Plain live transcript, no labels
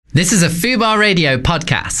This is a Fubar Radio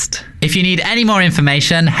podcast. If you need any more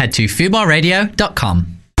information, head to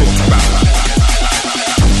fubarradio.com.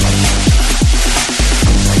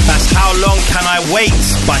 That's How Long Can I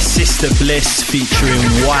Wait by Sister Bliss featuring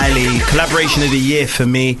Wiley. Collaboration of the year for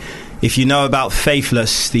me. If you know about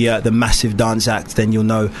Faithless, the massive dance act, then you'll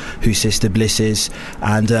know who Sister Bliss is.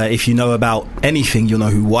 And if you know about anything, you'll know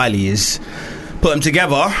who Wiley is. Put them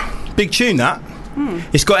together. Big tune, that.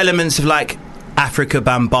 It's got elements of like Africa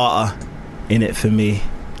Bambaataa in it for me.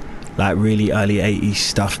 Like really early 80s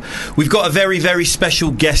stuff. We've got a very, very special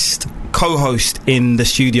guest co-host in the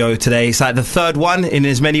studio today. It's like the third one in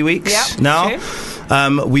as many weeks now.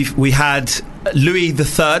 We had Louis the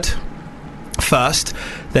Third first.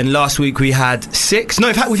 Then last week we had 6. No,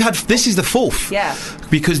 in fact we've had, this is the 4th. Yeah.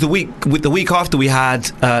 Because the week after we had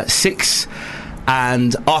 6,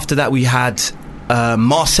 and after that we had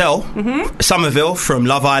Marcel Somerville from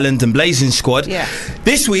Love Island and Blazing Squad. Yeah.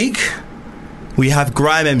 This week we have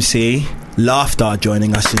Grime MC Laughter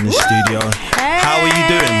joining us in the studio. Hey, how are you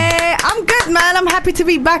doing? I'm good, man. I'm happy to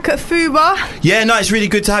be back at Fubar. Yeah, no, it's really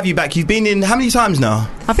good to have you back. You've been in how many times now?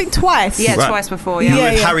 I think twice. Yeah, Right. twice before. You were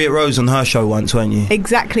Yeah. with Harriet Rose on her show once, weren't you?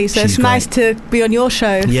 Exactly. So She's it's nice to be on your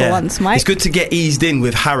show Yeah. for once, Mike. It's good to get eased in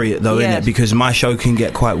with Harriet, though, Yeah. innit? Because my show can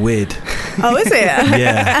get quite weird. Oh, is it?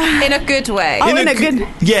 Yeah. In a good way. Oh, in a good.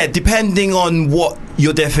 Yeah, depending on what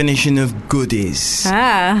your definition of good is.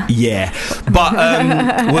 Ah. Yeah,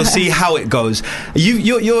 but we'll see how it goes.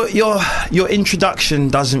 Your introduction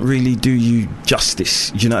doesn't really do you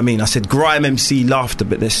justice. Do you know what I mean? I said Grime MC Laughter,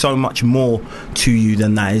 but there's so much more to you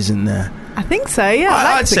than that, isn't there? I think so, yeah.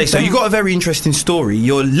 I'd say so. You got a very interesting story.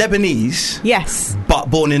 You're Lebanese, Yes. but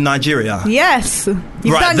born in Nigeria. Yes.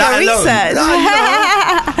 You've Right, done that your alone. research.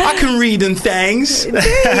 I can read and things.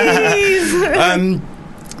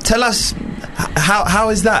 Tell us, how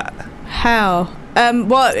is that? How?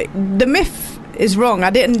 Well, the myth is wrong. I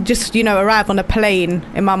didn't just, arrive on a plane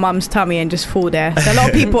in my mum's tummy and just fall there. So a lot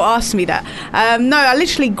of people ask me that. No, I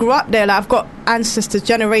literally grew up there. Like, I've got ancestors,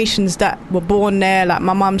 generations that were born there, like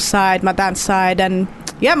my mum's side, my dad's side. And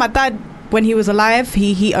yeah, my dad, when he was alive,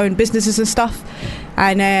 he owned businesses and stuff.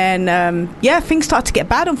 And then, things started to get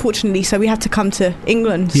bad, unfortunately. So we had to come to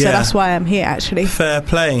England. Yeah. So that's why I'm here, actually. Fair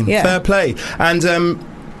play. Yeah. Fair play. And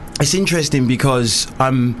it's interesting because I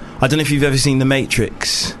don't know if you've ever seen The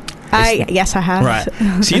Matrix. Yes, I have. Right.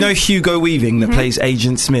 So you know Hugo Weaving that plays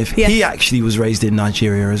Agent Smith? Yes. He actually was raised in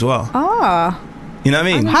Nigeria as well. Ah. You know what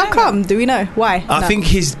I mean? How come? Do we know? Why? I No. think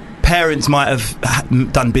his parents might have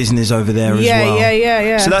done business over there as well.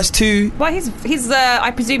 Yeah. So that's two. Well, he's. I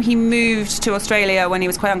presume he moved to Australia when he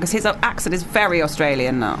was quite young, because his accent is very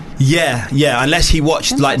Australian now. Yeah. Unless he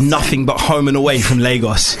watched like nothing but Home and Away from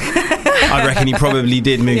Lagos. I reckon he probably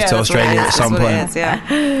did move to Australia at some point.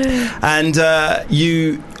 And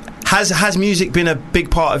Has music been a big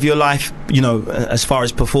part of your life, as far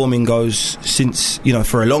as performing goes, since,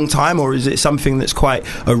 for a long time, or is it something that's quite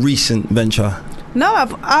a recent venture? No,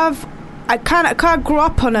 I kind of grew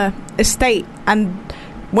up on a estate, and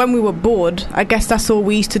when we were bored, I guess that's all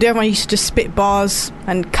we used to do. Everyone used to just spit bars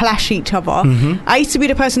and clash each other. I used to be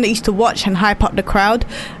the person that used to watch and hype up the crowd,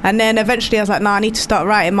 and then eventually I was like, I need to start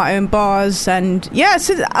writing my own bars. And yeah,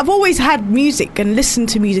 so I've always had music and listened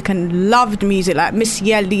to music and loved music, like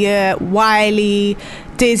Missy Elliott, Wiley,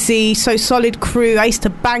 Dizzy, So Solid Crew. I used to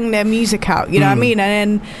bang their music out, you know what I mean?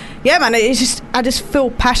 And then yeah, man, I just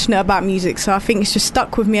feel passionate about music, so I think it's just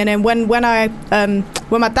stuck with me. And then when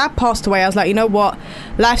my dad passed away, I was like, you know what,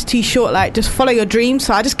 life's too short, like just follow your dreams.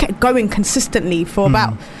 So I just kept going consistently for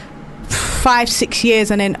about 5-6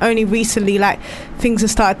 years, and then only recently, like, things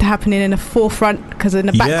have started to happen in the forefront, because in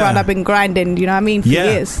the background I've been grinding, you know what I mean, for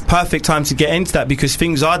years. Perfect time to get into that, because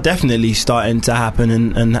things are definitely starting to happen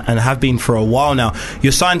and have been for a while now.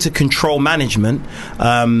 You're signed to Control Management,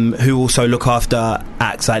 who also look after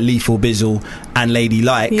acts like Lethal Bizzle and Lady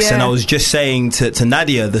Likes, and I was just saying to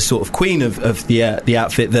Nadia, the sort of queen of the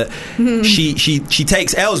outfit, that she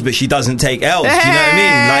takes L's but she doesn't take L's. Do you know what I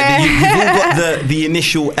mean? Like, you've all got the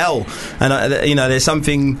initial L, and there's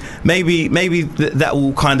something maybe that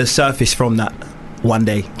will kind of surface from that one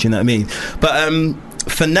day. Do you know what I mean?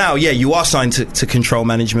 But for now, you are signed to Control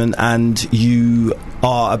Management, and you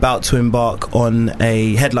are about to embark on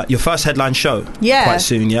your first headline show quite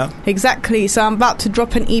soon. Exactly. So I'm about to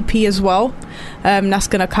drop an EP as well. That's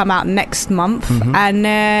going to come out next month. And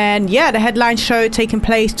then the headline show taking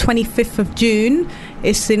place 25th of June.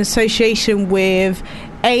 It's in association with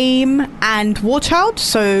AIM and War Child.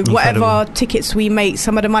 So whatever tickets we make,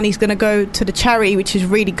 some of the money's going to go to the charity, which is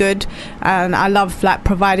really good. And I love like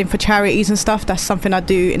providing for charities and stuff. That's something I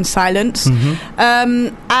do in silence.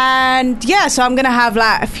 And yeah, so I'm going to have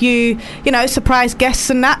like a few, you know, surprise guests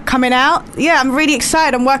and that coming out. Yeah, I'm really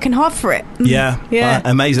excited. I'm working hard for it. Yeah.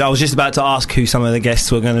 Amazing. I was just about to ask who some of the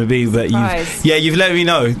guests were going to be, but you've let me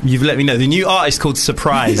know. You've let me know. The new artist called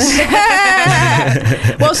Surprise.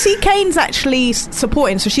 Well, C. Kane's actually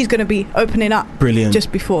supporting, so she's going to be opening up. Brilliant.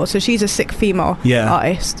 Just before, so she's a sick female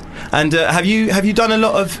artist. And have you done a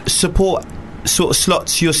lot of support sort of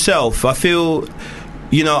slots yourself? I feel,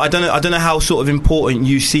 you know, I don't know how sort of important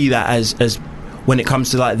you see that as when it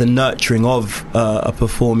comes to like the nurturing of a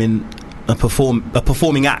performing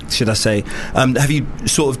act, should I say. Have you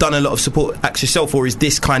sort of done a lot of support acts yourself, or is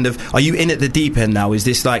this kind of, are you in at the deep end now? Is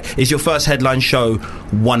this like, is your first headline show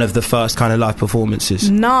one of the first kind of live performances?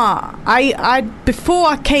 Nah, I before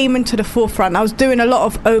I came into the forefront, I was doing a lot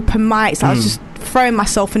of open mics. I was just throwing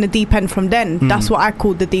myself in the deep end from then. That's what I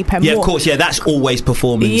called the deep end. Yeah, of course. Yeah, that's always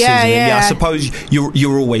performance, isn't it? Yeah, I suppose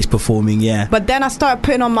you're always performing. Yeah. But then I started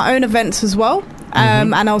putting on my own events as well,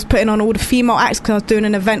 and I was putting on all the female acts because I was doing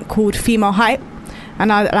an event called Female Hype,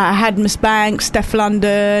 and I had Miss Banks, Steph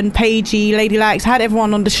London, Paigey, Lady Likes. I had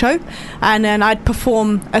everyone on the show, and then I'd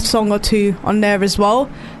perform a song or two on there as well.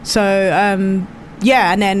 So.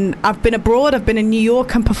 Yeah, and then I've been abroad. I've been in New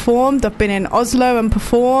York and performed. I've been in Oslo and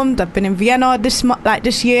performed. I've been in Vienna this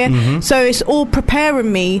year. So it's all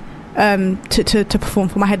preparing me to perform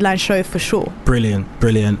for my headline show for sure. Brilliant.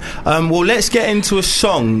 Well, let's get into a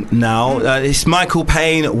song now. It's Michael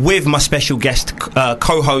Payne with my special guest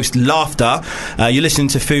co-host Laughter. You're listening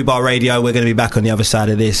to Fubar Radio. We're going to be back on the other side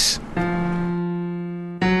of this.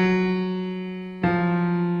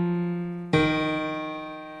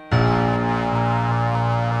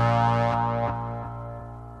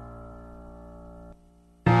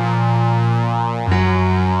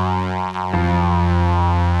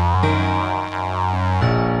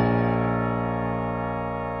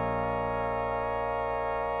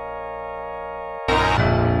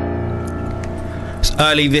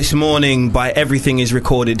 Early this morning by Everything Is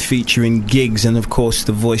Recorded, featuring Giggs and of course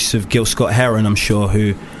the voice of Gil Scott-Heron, I'm sure,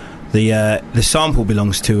 who the sample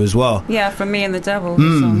belongs to as well. Yeah, from Me and the Devil.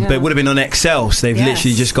 Song, But it would have been on XL, so they've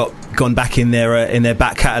literally just gone back in their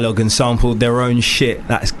back catalogue and sampled their own shit.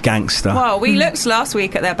 That's gangster. Well, we looked last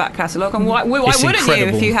week at their back catalogue, and why wouldn't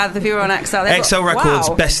incredible. you if you were on XL? XL Records,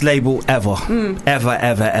 best label ever,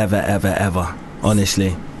 ever.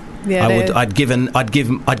 Honestly, Yeah, I'd give an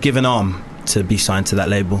arm to be signed to that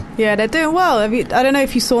label. Yeah, they're doing well. I don't know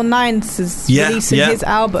if you saw Nines is releasing his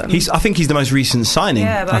album. I think he's the most recent signing.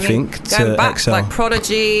 Yeah, but I think going to back, XL. like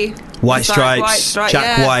Prodigy, White Stripes,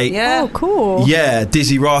 Jack White. Yeah. Oh, cool. Yeah,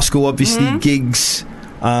 Dizzy Rascal, obviously, Giggs,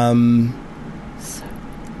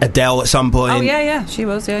 Adele at some point. Oh yeah, she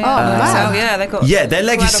was. Yeah. Wow. They got. Yeah, their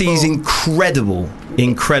legacy is incredible. They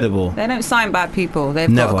don't sign bad people.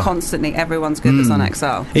 They've got constantly everyone's good that's on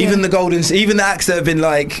XL. Even the acts that have been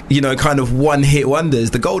like, you know, kind of one hit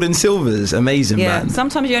wonders, the Gold and Silvers, amazing, man.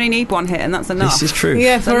 Sometimes you only need one hit and that's enough. This is true.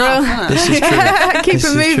 Yeah, for real. This is true. Keep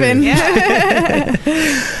it moving.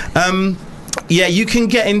 Yeah. Yeah, you can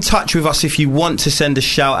get in touch with us if you want to send a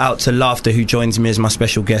shout out to Laughter, who joins me as my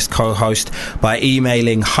special guest co-host, by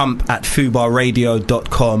emailing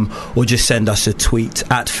hump@fubarradio.com or just send us a tweet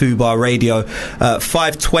at fubarradio.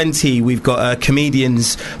 5:20 we've got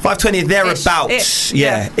comedians, 5:20 thereabouts.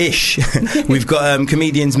 Ish. We've got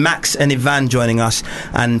comedians Max and Ivan joining us,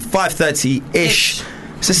 and 5:30-ish.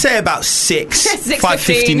 So say about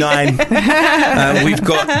 5:59.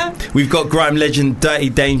 We've got grime legend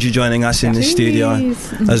Dirty Danger joining us in the studio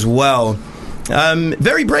as well.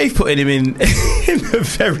 Very brave putting him in the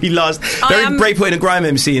very last. Brave putting a grime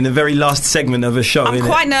MC in the very last segment of a show. I'm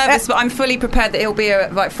quite nervous, but I'm fully prepared that he'll be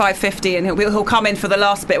at like 5:50 and he'll come in for the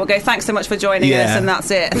last bit. We'll go, thanks so much for joining us, and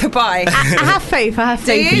that's it. Bye. I have faith.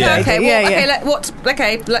 Do you? Yeah. Okay.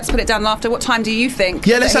 Let's put it down. Laughter. What time do you think?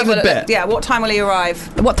 Yeah, let's have a bet. Yeah, what time will he arrive?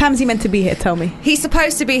 What time is he meant to be here? Tell me. He's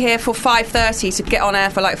supposed to be here for 5:30 to get on air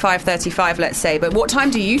for like 5:35, let's say. But what time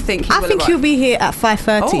do you think he will arrive? I think he'll be here at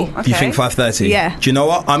 5:30. Oh, okay. You think 5:30? Yeah. Do you know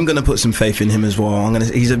what? I'm going to put some faith in him as well.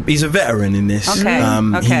 He's a veteran in this.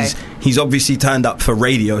 Okay. He's obviously turned up for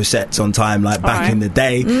radio sets on time, like back in the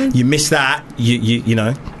day. You miss that, you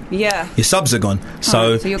know. Yeah. Your subs are gone.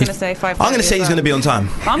 So you're going to say 5:30. I'm going to say he's going to be on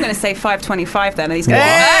time. I'm going to say 5:25 then, and he's going to.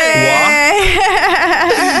 What?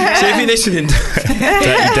 So if you're listening,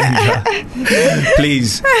 Dirty Danger,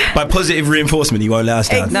 please, by positive reinforcement, you won't let us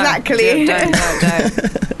down. Exactly. No, don't.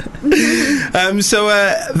 So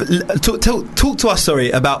talk to us,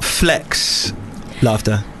 about Flex.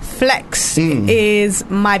 Laughter. Flex is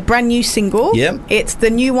my brand new single. Yep. It's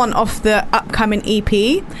the new one off the upcoming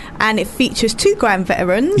EP, and it features 2 grime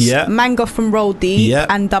veterans, Yep. Mango from Roll D Yep.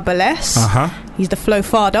 and Double S. Uh-huh. He's the flow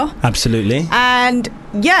father. Absolutely. And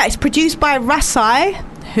yeah, it's produced by Rasai,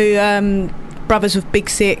 who brothers with Big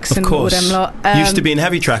Six Of and course. all them lot. Used to be in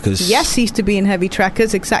Heavy Trackers. Yes, he used to be in Heavy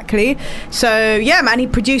Trackers, exactly. So yeah, man, he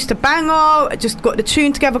produced a banger, just got the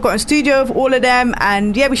tune together, got in studio with all of them,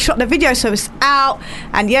 and yeah, we shot the video, so it's out.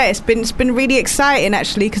 And yeah, it's been really exciting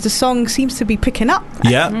actually, because the song seems to be picking up.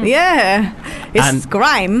 Yeah. Yeah, it's And-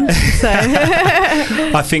 grime. So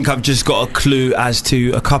I think I've just got a clue as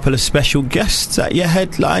to a couple of special guests at your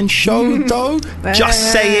headline show, though.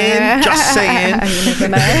 Just saying. Just saying. You never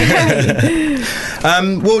know.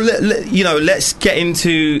 Well, let's get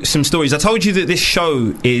into some stories. I told you that this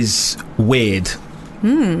show is weird.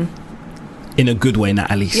 In a good way,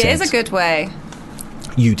 Natalie said. Yeah, it's a good way.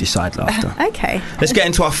 You decide, Laughter. Okay. Let's get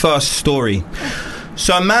into our first story.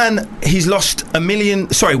 So a man, he's lost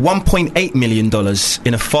 $1.8 million in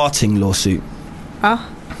a farting lawsuit. Oh,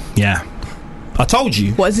 Yeah. I told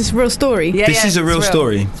you. what is this real story? Yeah, This is a it's real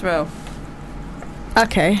story. It's real.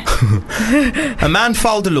 Okay. A man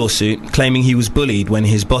filed a lawsuit claiming he was bullied when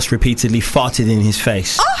his boss repeatedly farted in his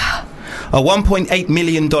face. A $1.8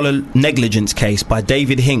 million negligence case by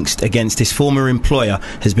David Hinkst against his former employer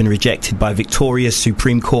has been rejected by Victoria's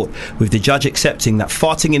Supreme Court, with the judge accepting that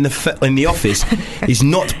farting in the office is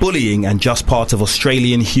not bullying and just part of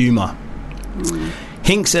Australian humour.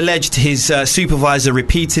 Hinkst alleged his supervisor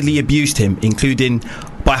repeatedly abused him, including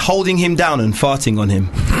by holding him down and farting on him.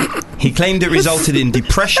 He claimed it resulted in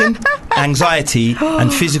depression, anxiety,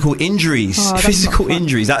 and physical injuries. Oh, that's Physical not fun.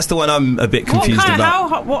 injuries. That's the one I'm a bit confused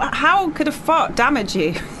about. How could a fart damage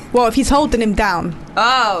you? Well, if he's holding him down.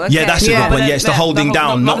 Oh, okay. Yeah, that's a Yeah. good one. Yeah, it's the holding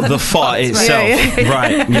down, not the fart right. itself. Yeah,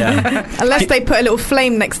 Right, yeah. Unless they put a little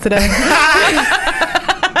flame next to them.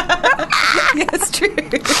 Yeah, it's true.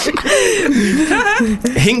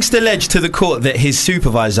 Hinkst alleged to the court that his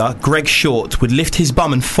supervisor, Greg Short, would lift his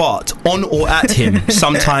bum and fart on or at him,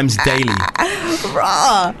 sometimes daily.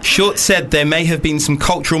 Short said there may have been some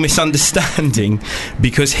cultural misunderstanding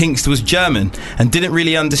because Hinkst was German and didn't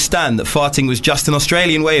really understand that farting was just an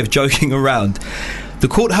Australian way of joking around. The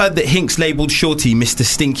court heard that Hinkst labelled Shorty Mr.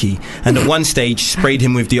 Stinky and at one stage sprayed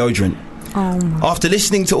him with deodorant. After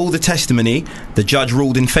listening to all the testimony, the judge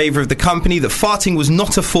ruled in favour of the company that farting was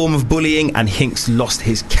not a form of bullying, and Hinkst lost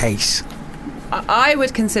his case. I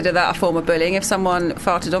would consider that a form of bullying if someone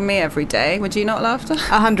farted on me every day. Would you not, Laughter?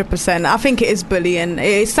 100%. I think it is bullying.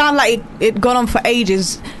 It sounded like it gone on for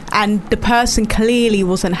ages, and the person clearly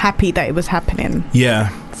wasn't happy that it was happening. Yeah.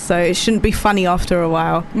 So it shouldn't be funny after a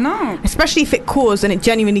while. No. Especially if it caused, and it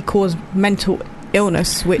genuinely caused, mental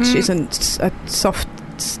illness, which isn't a soft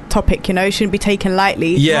topic, you know. It shouldn't be taken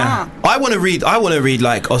lightly. Yeah, I want to read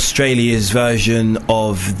like Australia's version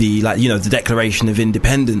of the the Declaration of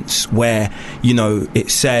Independence, where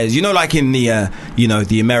it says like in the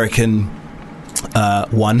the American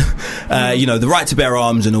one, the right to bear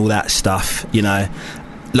arms and all that stuff. Is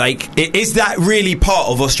that really part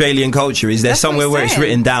of Australian culture? Is there That's what somewhere I'm where it's saying.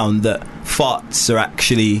 written down that farts are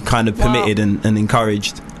actually kind of permitted and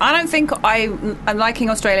encouraged? I don't think I'm liking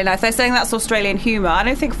Australia now. If they're saying that's Australian humour, I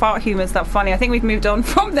don't think fart humour is that funny. I think we've moved on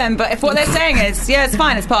from them. But if what they're saying is, yeah, it's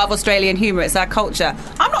fine, it's part of Australian humour, it's our culture,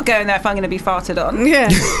 I'm not going there if I'm going to be farted on. Yeah.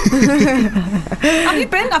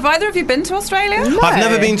 Have either of you been to Australia? No. I've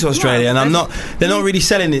never been to Australia, No, and they're not really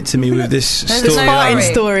selling it to me with this There's story. no Farting hurry.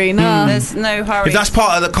 story, no. There's no hurry. If that's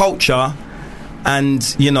part of the culture,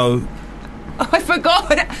 and Oh, I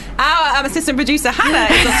forgot. Our assistant producer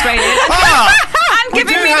Hannah is Australian. And we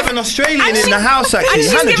giving do me have the- an Australian and in she- the house, actually. and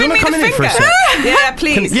she's Hannah, do you giving want to me come the in for a finger. sec? Yeah,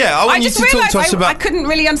 please. I want you just to talk to realised us about... I couldn't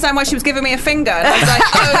really understand why she was giving me a finger. And I was like,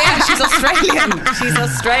 oh yeah, she's Australian. She's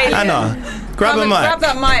Australian. Hannah, grab a mic. Grab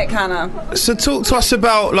that mic, Hannah. So talk to us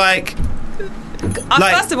about,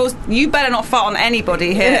 First of all, you better not fart on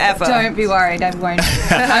anybody here ever. Don't be worried, I won't.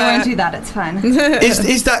 I won't do that. It's fine.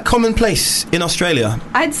 is that commonplace in Australia?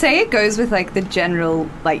 I'd say it goes with the general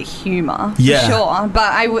humour, Yeah. for sure.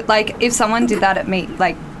 But I would if someone did that at me,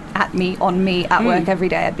 on me at work every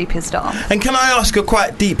day, I'd be pissed off. And can I ask a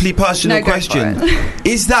quite deeply personal No, go for question? it.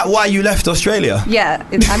 Is that why you left Australia? Yeah,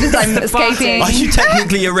 I'm escaping. Are you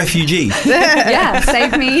technically a refugee? Yeah,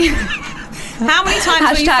 save me. How many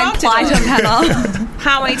times were you Hashtag farted plight on? on Hannah.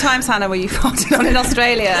 How many times, Hannah, were you farting on in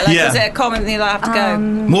Australia? Like, Yeah. was it a common thing that I have to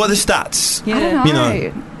go? What are the stats? Yeah. I don't You know.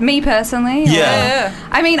 know. Me personally? Yeah.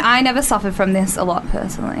 I mean, I never suffered from this a lot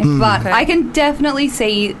personally, Mm. but Okay. I can definitely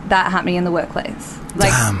see that happening in the workplace. Like,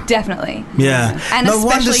 Damn. definitely. Yeah. And No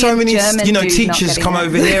wonder especially so in many, German you know, dudes not teachers getting come it.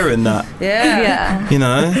 over here and that. Yeah. Yeah. You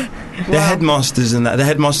know, the headmasters and that. The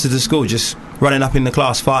headmasters of the school just running up in the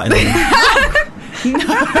class farting on them. Is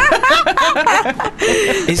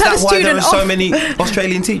Tell that the why there student are so off. many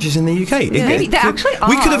Australian teachers in the UK? Maybe there actually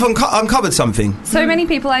We are. could have uncovered something. So many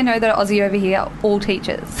people I know that are Aussie over here, all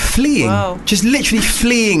teachers. Fleeing. Wow. Just literally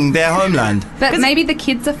fleeing their homeland. But maybe the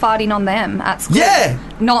kids are farting on them at school. Yeah.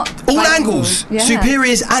 Not All like- angles. Yeah.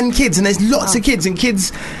 Superiors and kids. And there's lots of kids. And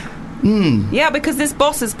kids... Yeah, because this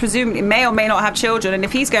boss is presumably may or may not have children, and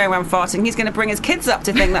if he's going around farting, he's going to bring his kids up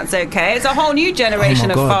to think that's okay. It's a whole new generation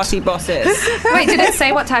of God. farty bosses. Wait, did it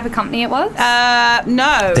say what type of company it was?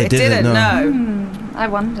 No, They it didn't, didn't. no. No. I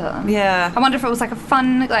wonder. Yeah. I wonder if it was like a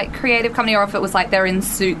fun, like creative company, or if it was like they're in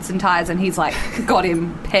suits and ties and he's like got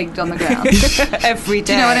him pegged on the ground. Every day.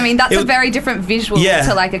 Do you know what I mean? That's It a would- very different visual Yeah.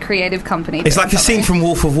 to like a creative company. It's doing like a scene something. from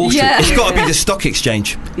Wolf of Wall Street. Yeah. It's got to be the stock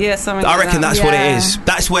exchange. Yeah, something I like reckon that. that's what it Yeah. is.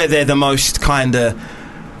 That's where they're the most kind of...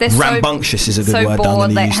 They're so- rambunctious is a good so word bored, down than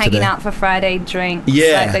they like used hanging today. out for Friday drinks.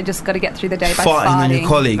 Yeah. Like, they just got to get through the day by farting farting. on your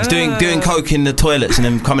colleagues, doing coke in the toilets, and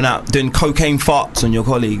then coming out doing cocaine farts on your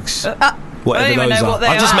colleagues. I Whatever don't even those know are. what they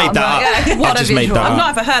I just are, made that but up. yeah. What I a just made visual. that I've up. not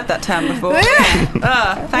ever heard that term before.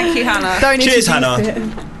 Thank you, Hannah. Don't Cheers, introduce Hannah. it.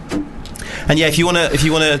 And yeah, if you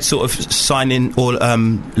wanna sort of sign in or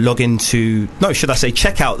log into, no, should I say,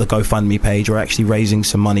 check out the GoFundMe page. We're actually raising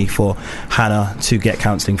some money for Hannah to get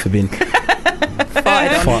counselling for being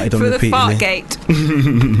farted on For the repeatedly. fart gate.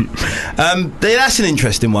 That's an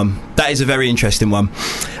interesting one. That is a very interesting one.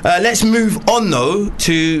 Let's move on though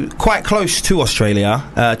to quite close to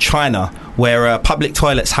Australia, China, where public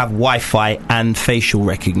toilets have Wi-Fi and facial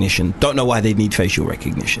recognition. Don't know why they need facial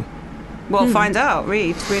recognition. Well, find out.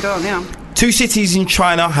 Read on, yeah. 2 cities in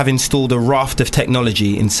China have installed a raft of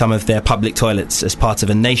technology in some of their public toilets as part of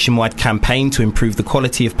a nationwide campaign to improve the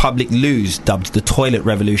quality of public loos, dubbed the toilet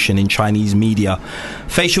revolution in Chinese media.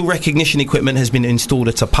 Facial recognition equipment has been installed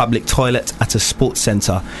at a public toilet at a sports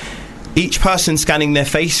centre. Each person scanning their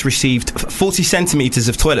face received 40 centimetres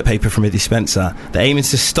of toilet paper from a dispenser. The aim is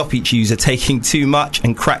to stop each user taking too much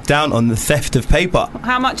and crack down on the theft of paper.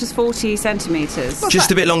 How much is 40 centimetres?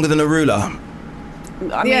 Just a bit longer than a ruler.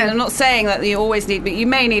 I mean, Yeah. I'm not saying that you always need, but you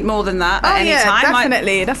may need more than that Oh at any yeah, time.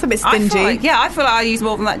 definitely. That's a bit I feel stingy. like, I feel like I use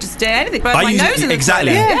more than that just doing anything. Both I my use nose in the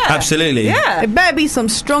exactly, toilet. Yeah. absolutely. Yeah. It better be some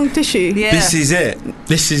strong tissue. Yeah. This is it.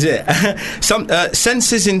 Some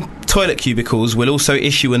sensors in toilet cubicles will also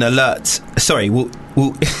issue an alert. Sorry, will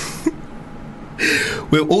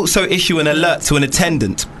also issue an alert to an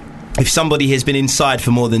attendant if somebody has been inside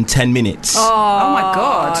for more than 10 minutes. Oh my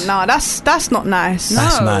God. No, that's not nice.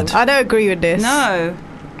 That's No. mad. I don't agree with this. No.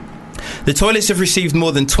 The toilets have received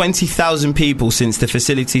more than 20,000 people since the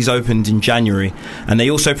facilities opened in January, and they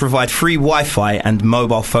also provide free Wi-Fi and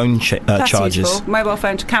mobile phone That's chargers. useful. Mobile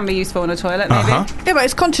phone can be useful in a toilet, maybe. Uh-huh. Yeah, but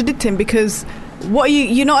it's contradicting because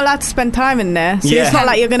you're not allowed to spend time in there. So Yeah. it's not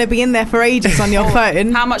like you're going to be in there for ages on your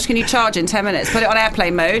phone. How much can you charge in 10 minutes? Put it on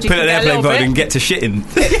airplane mode. You Put can it on get a airplane little mode bit. and get to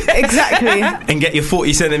shitting, Exactly. and get your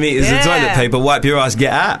 40 centimetres of Yeah. toilet paper, wipe your ass,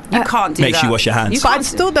 get out. You can't do Make that. sure you wash your hands. But I can't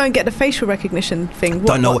still don't get the facial recognition thing.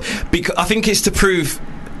 Don't know. Because I think it's to prove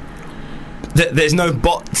that there's no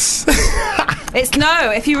bots. It's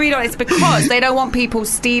no, if you read on it, it's because they don't want people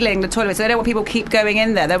stealing the toilet. So they don't want people keep going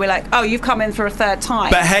in there. They'll be like, oh, you've come in for a third time.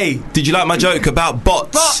 But hey, did you like my joke about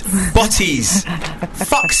bots? Bots. Botties.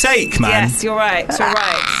 Fuck's sake, man. Yes, you're right. You're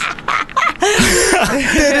right.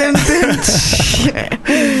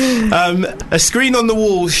 A screen on the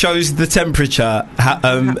wall shows the temperature.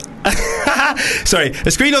 Sorry,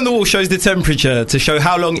 a screen on the wall shows the temperature to show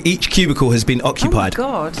how long each cubicle has been Oh my occupied.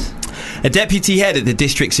 God. A deputy head at the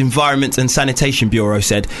district's Environment and Sanitation Bureau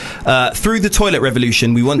said, through the toilet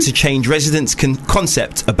revolution, we want to change residents'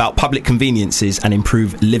 concept about public conveniences and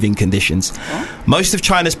improve living conditions. Most of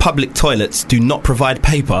China's public toilets do not provide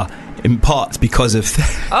paper, in part because of...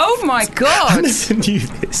 Oh my I God. never knew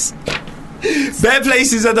this. There are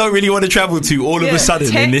places I don't really want to travel to all of Yeah, a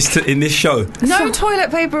sudden in this show. No toilet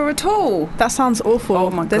paper at all. That sounds awful. Oh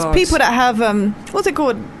my There's God. people that have what's it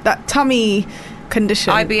called? That tummy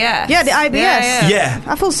condition. IBS. Yeah, the IBS. Yeah. Yeah.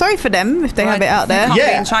 I feel sorry for them if they have it out They there. can't be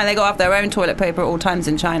Yeah. in China. They got to have their own toilet paper at all times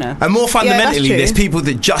in China. And more fundamentally, true. there's people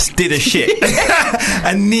that just did a shit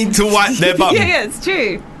and need to wipe their bum. Yeah, it's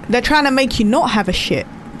true. They're trying to make you not have a shit.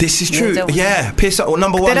 This is Yeah, true. don't- Yeah, piss up. Well,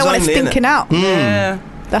 number They one's don't want it only, innit? stinking out. Yeah.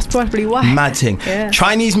 That's probably why. Mad thing. Yeah.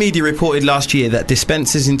 Chinese media reported last year that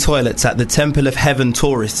dispensers in toilets at the Temple of Heaven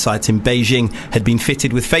tourist site in Beijing had been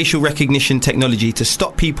fitted with facial recognition technology to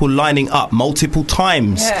stop people lining up multiple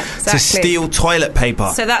times to steal toilet paper.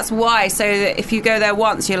 So that's why. So that if you go there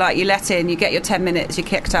once, you let in, you get your 10 minutes, you're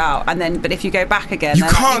kicked out, and then but if you go back again, you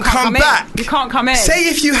can't come back. You can't come in. Say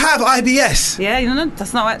if you have IBS. Yeah,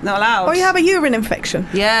 that's not allowed. Or you have a urine infection.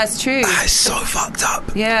 Yeah, it's true. That's so fucked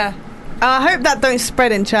up. Yeah. I hope that don't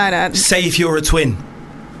spread in China. Say if you're a twin.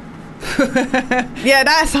 Yeah,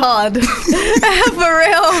 that's hard. For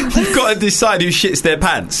real. You've got to decide who shits their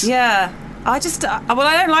pants. Yeah. I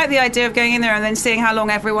don't like the idea of going in there and then seeing how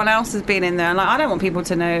long everyone else has been in there. And I don't want people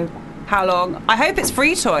to know how long. I hope it's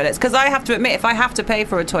free toilets, because I have to admit, if I have to pay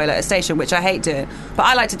for a toilet at a station, which I hate doing, but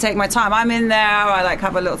I like to take my time. I'm in there, I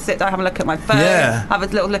have a little sit down, have a look at my phone, have a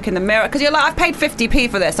little look in the mirror, because you're I've paid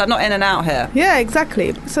 50p for this, I'm not in and out here. Yeah, exactly.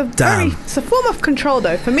 It's a form of control,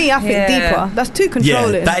 though. For me, I think deeper. That's too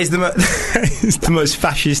controlling. Yeah, that is the most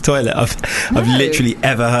fascist toilet I've literally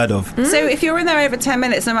ever heard of. So if you're in there over 10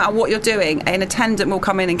 minutes, no matter what you're doing, an attendant will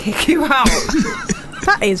come in and kick you out.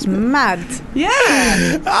 That is mad. Yeah.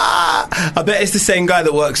 I bet it's the same guy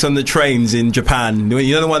that works on the trains in Japan.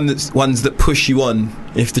 You know the ones that push you on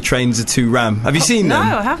if the trains are too ram. Have you seen them?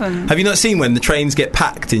 No, I haven't. Have you not seen when the trains get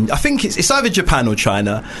packed in? I think it's either Japan or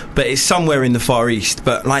China, but it's somewhere in the Far East.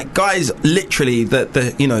 But guys, literally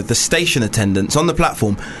the station attendants on the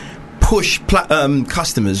platform push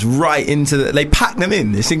customers right into they pack them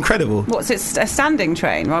in. It's incredible. What's it, a standing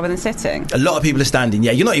train rather than sitting? A lot of people are standing.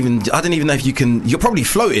 Yeah, I don't even know if you can. You're probably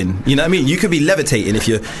floating. You know what I mean? You could be levitating if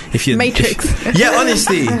you're Matrix.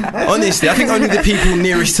 Honestly, I think only the people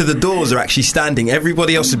nearest to the doors are actually standing.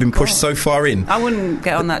 Everybody else has been pushed so far in. I wouldn't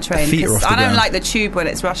get on that train, because I don't like the tube when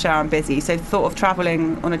it's rush hour and busy. So the thought of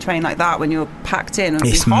travelling on a train like that when you're packed in,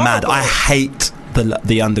 it's mad. I hate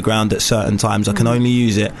the underground at certain times. I can only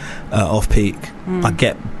use it off peak. I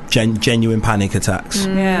get genuine panic attacks.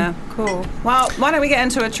 Yeah, cool. Well, why don't we get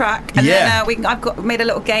into a track, and then I've made a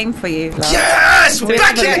little game for you. Love. Yes,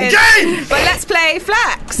 back in the game. But let's play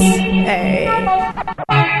Flex. Hey.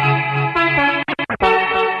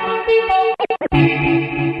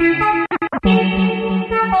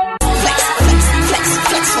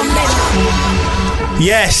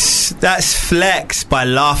 Yes, that's Flex by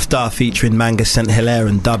Laughter featuring Manga St. Hilaire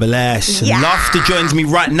and Double S. Yeah. Laughter joins me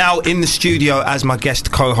right now in the studio as my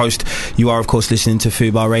guest co-host. You are, of course, listening to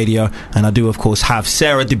Fubar Radio, and I do, of course, have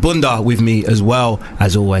Sarah Dibunda with me as well,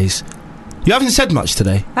 as always. You haven't said much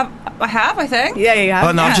today. I think. Yeah, you have.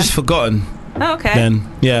 Oh, no, I've just forgotten. Oh, okay. Then,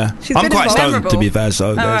 yeah. I'm quite stoned, to be fair,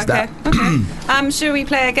 so there's that. Okay. Should we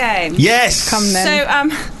play a game? Yes. Come then.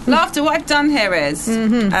 So, Laughter, what I've done here is...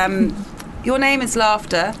 your name is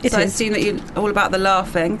Laughter, It so I is. assume that you're all about the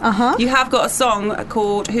laughing. Uh-huh. You have got a song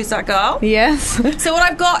called Who's That Girl? Yes. So what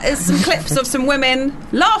I've got is some clips of some women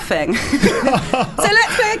laughing. So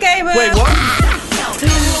let's play a game of... Wait, what?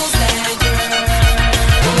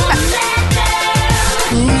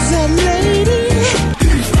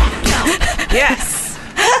 Yes.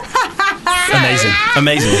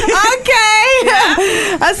 Amazing. Okay.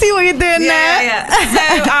 I see what you're doing there. Yeah.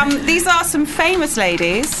 So these are some famous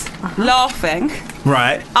ladies laughing.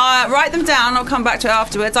 Right. Write them down. I'll come back to it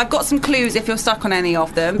afterwards. I've got some clues if you're stuck on any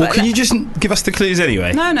of them. Well, but can you just give us the clues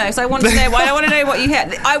anyway? No. So I want to know. I want to know what you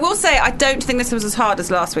hear. I will say I don't think this was as hard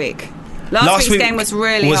as last week. Last week's game was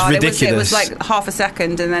really hard. Ridiculous. It was like half a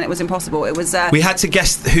second, and then it was impossible. It was. We had to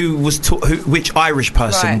guess which Irish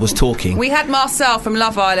person was talking. We had Marcel from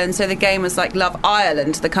Love Island, so the game was like Love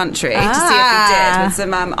Ireland, the country, to see if he did with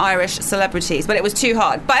some Irish celebrities. But it was too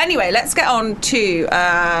hard. But anyway, let's get on to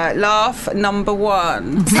laugh number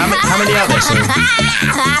one. How many are there? Sorry?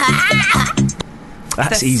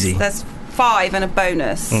 That's easy. There's 5 and a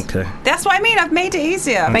bonus. Okay. That's what I mean. I've made it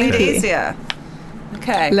easier. I've made it easier.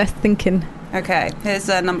 Okay. Less thinking. Okay. Here's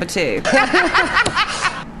number 2. Do you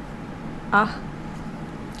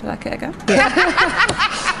like it again?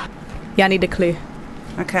 Yeah, I need a clue.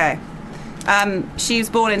 Okay. She was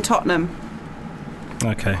born in Tottenham.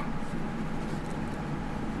 Okay.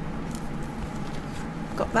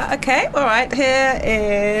 Got that? Okay. All right. Here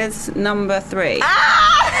is number 3.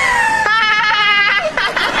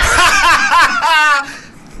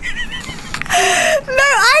 No,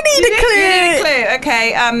 I need a clue. You need a clue.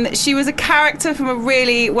 Okay. She was a character from a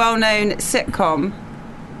really well-known sitcom.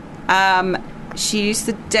 She used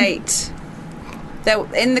to date.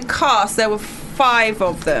 In the cast, there were 5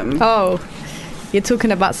 of them. Oh, you're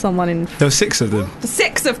talking about someone in... There were 6 of them.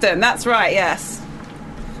 6 of them. That's right. Yes.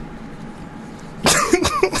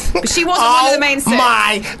 But she wasn't one of the main 6. Oh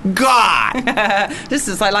my God! This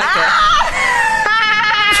is I like it.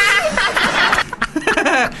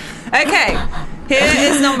 Okay,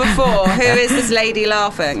 here is number 4. Who is this lady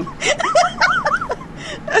laughing?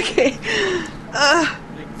 Okay.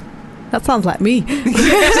 That sounds like me.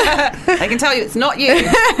 I can tell you it's not you.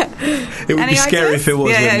 It would Any be scary ideas? if it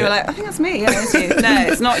was. Yeah, wouldn't you it? were like, I think that's me. Yeah, it's you. No,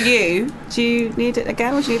 it's not you. Do you need it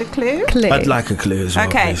again, or do you need a clue? I'd like a clue as well.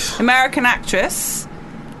 Okay, Please. American actress.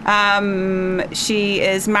 She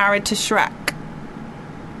is married to Shrek.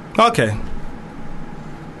 Okay.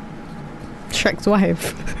 Shrek's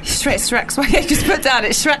wife. Shrek's wife. Yeah, just put down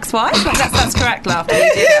it's Shrek's wife. That's correct, Laughter.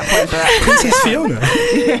 You do get a point for that. Princess Fiona.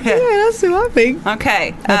 Yeah, that's who I think.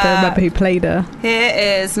 Okay. I don't remember who played her. Here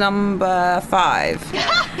is number 5.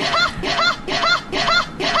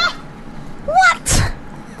 What?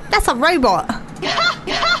 That's a robot.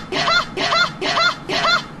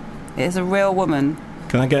 It is a real woman.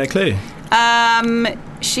 Can I get a clue?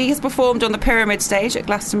 She has performed on the Pyramid stage at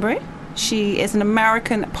Glastonbury. She is an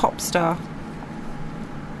American pop star.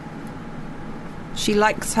 She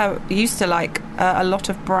used to like a lot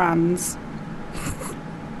of brands.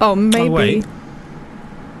 Oh, maybe. Oh, wait.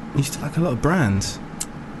 Used to like a lot of brands.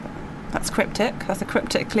 That's cryptic. That's a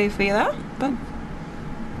cryptic clue for you there. But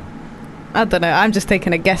I don't know. I'm just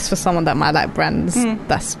taking a guess for someone that might like brands.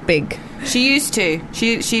 That's big. she used to.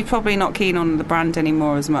 She's probably not keen on the brand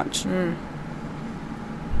anymore as much.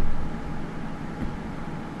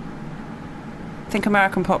 Think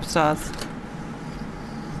American pop stars.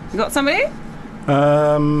 You got somebody?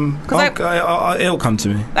 It'll come to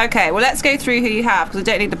me. Okay, well, let's go through who you have, because I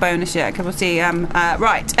don't need the bonus yet, because we'll see.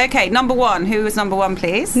 Right, okay, number 1. Who was number 1,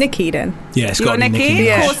 please? Nicki then. Yeah, it's You got got to be Nicki? Nicki.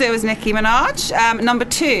 Yeah. Of course it was Nicki Minaj. Number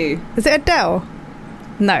 2. Is it Adele?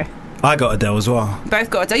 No. I got Adele as well. Both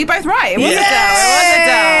got Adele. You're both right. It was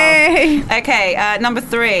Yay! Adele. Okay, number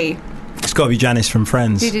 3. It's got to be Janice from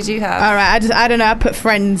Friends. Who did you have? All right. I don't know. I put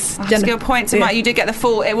Friends. I'll just give a point to Yeah. Mike. You did get the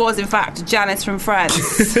full. It was, in fact, Janice from Friends.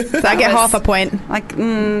 So I get half a point. Like,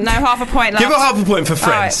 no, half a point. Give her left. half a point for All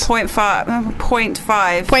right, Friends. 0.5.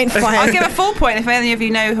 0.5. 0.5. I'll give a full point if any of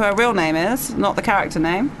you know who her real name is, not the character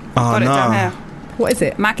name. Oh, Got it no. down here. What is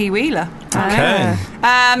it? Maggie Wheeler. Okay.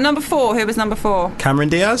 Number 4. Who was number 4? Cameron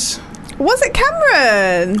Diaz? Was it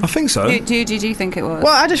Cameron? I think so. Who did you think it was?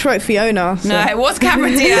 Well, I just wrote Fiona. So. No, it was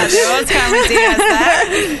Cameron Diaz. It was Cameron Diaz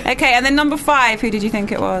there. Okay, and then number 5. Who did you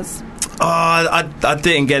think it was? I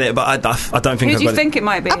didn't get it, but I don't think Who I do you got think it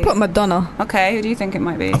might be? I put Madonna. Okay, who do you think it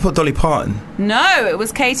might be? it. I put Dolly Parton. No, it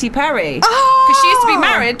was Katy Perry. Oh! Because she used to be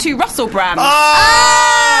married to Russell Brand.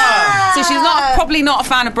 Ah! So she's probably not a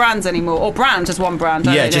fan of brands anymore. Or brand, just one brand.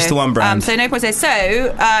 I Yeah, don't just know. the one brand. So no points there.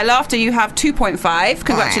 So, Laughter, you have 2.5.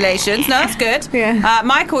 Congratulations. No, that's good. Yeah.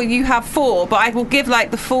 Michael, you have 4, but I will give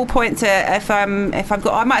like the full point to if I've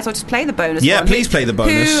got. I might as well just play the bonus. Yeah, one. please play the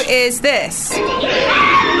bonus. Who is this?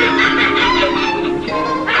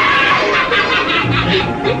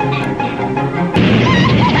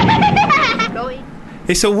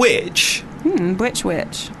 It's a witch. Which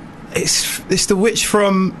witch? It's the witch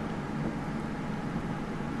from...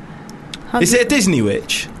 Is it a Disney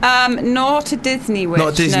witch? Not a Disney witch.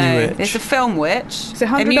 Not a Disney no. witch. It's a film witch. Is it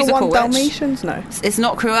a musical 101 witch. Dalmatians? No. It's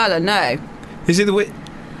not Cruella, no. Is it the witch?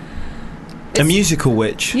 A musical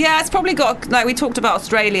witch? Yeah, it's probably got, like we talked about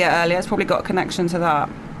Australia earlier, it's probably got a connection to that.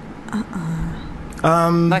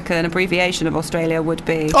 Like an abbreviation of Australia would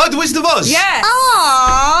be. Oh, the Wizard of Oz! Yes!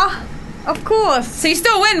 Ah, of course. So you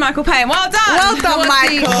still win, Michael Payne. Well done! Well done, That was the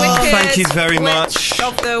Michael. Oh, wicked thank you very witch much.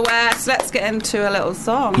 Of the West. Let's get into a little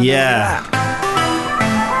song. Yeah.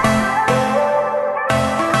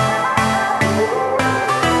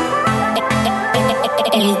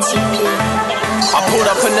 I pulled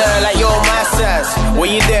up in there like you're my size.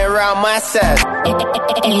 When you there around my size.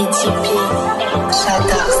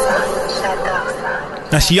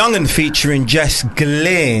 That's Young'un featuring Jess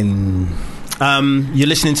Glynn. You're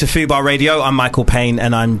listening to Fubar Radio. I'm Michael Payne,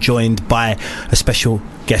 and I'm joined by a special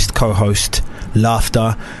guest co-host,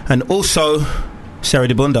 Laughter, and also Sarah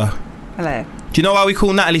Dibunda. Hello. Do you know why we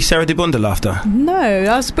call Natalie Sarah Dibunda, Laughter? No,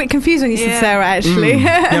 I was a bit confused when you Yeah. said Sarah. Actually,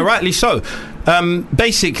 Yeah, rightly so.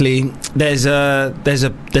 Basically, there's a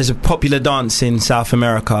popular dance in South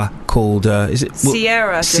America called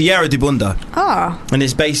Sierra. Sierra Dibunda, and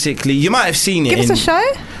it's basically, you might have seen it. Give us a show.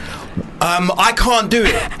 I can't do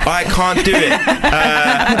it.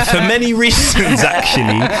 For many reasons,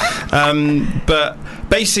 actually. But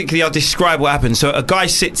basically, I'll describe what happens. So a guy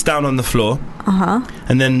sits down on the floor,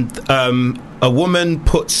 and then a woman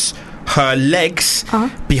puts her legs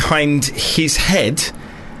behind his head,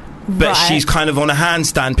 but Right. she's kind of on a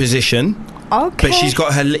handstand position. Okay. But she's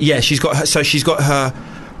got her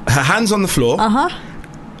hands on the floor,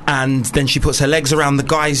 and then she puts her legs around the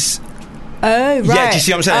guy's Oh, right. Yeah, do you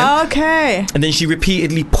see what I'm saying? Oh, okay. And then she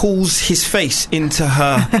repeatedly pulls his face into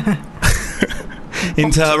her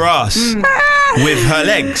into her ass with her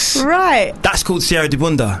legs. Right. That's called Sierra de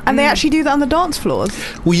Bunda. And they actually do that on the dance floors.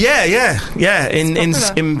 Well, yeah.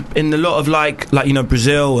 In a lot of like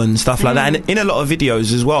Brazil and stuff like that, and in a lot of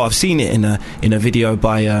videos as well. I've seen it in a video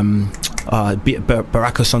by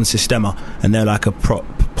Barraca Son Sistema, and they're like a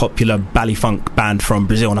popular Bally Funk band from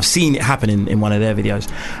Brazil, and I've seen it happen in one of their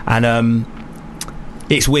videos, and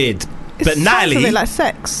it's weird. But Natalie, sounds a bit like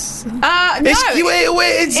sex. No,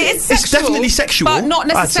 it's sexual, definitely sexual, but not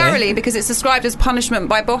I'd say. necessarily, because it's described as punishment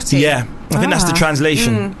by Botti. Yeah, I think that's the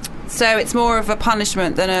translation. So it's more of a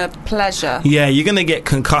punishment than a pleasure. Yeah, you're going to get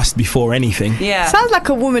concussed before anything. Yeah. Sounds like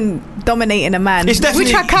a woman dominating a man. It's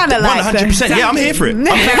definitely, which I kind of like. 100%. Yeah, I'm here for it.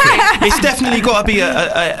 It's definitely got to be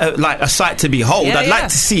a sight to behold. Yeah, I'd like to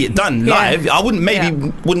see it done Yeah. live. I wouldn't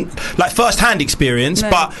like first-hand experience,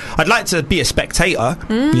 but I'd like to be a spectator.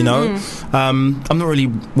 You know, I'm not really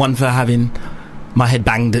one for having my head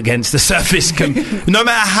banged against the surface, no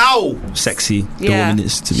matter how sexy the woman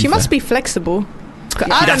is. To be She fair. must be flexible. She'd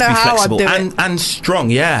I don't know have to be how I'd flexible do it. and strong.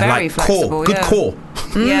 Yeah, Very like flexible, core, good yeah. core.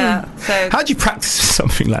 Yeah. So How do you practice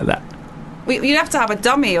something like that? you'd have to have a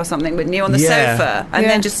dummy or something, wouldn't you, on the Yeah. sofa, and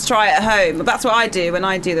then just try it at home. That's what I do when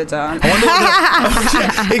I do the dance. I wonder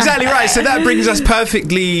what the- exactly right. So that brings us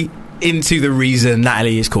perfectly into the reason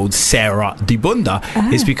Natalie is called Sarah de Bunda.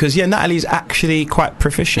 Is because Natalie is actually quite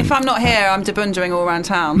proficient. If I'm not here, I'm debundering all around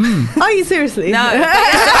town. Are you seriously? No.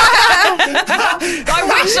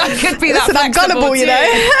 I wish I could be that Listen, I'm flexible gullible, you too. know.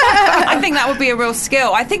 I think that would be a real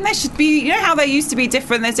skill. I think there should be, you know how there used to be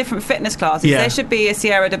there's different fitness classes. Yeah. There should be a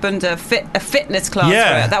Sierra de Bunda a fitness class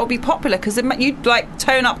Yeah. for it. That would be popular, because you'd like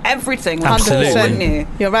tone up everything with Absolutely. sport, wouldn't you?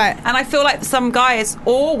 You're right. And I feel like some guys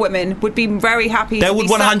or women would be very happy. There to would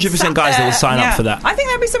be 100% sat guys that there. would sign up for that. I think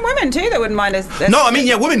there'd be some women too that wouldn't mind us. No, I mean,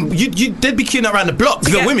 women, they'd be queuing around the block,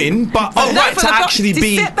 the Yeah. women, but No, right, for to the actually to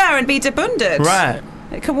be... sit there and be debunded. Right.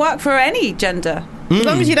 It can work for any gender. As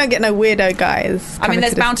long as you don't get no weirdo guys. I mean,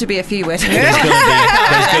 there's bound to be a few weird. There's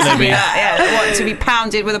gonna be. They want to be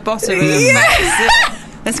pounded with a bottle with a mace. Yeah.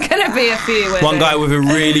 There's going to be a few weird. One guy with a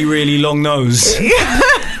really, really long nose.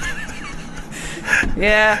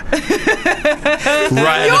 Yeah. Right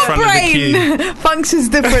at the front of the queue. Your brain functions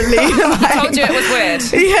differently. I told you it was weird.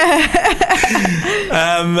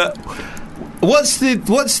 Yeah. What's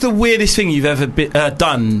the weirdest thing you've ever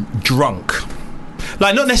done drunk?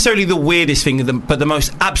 Like, not necessarily the weirdest thing, but the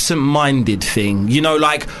most absent-minded thing. You know,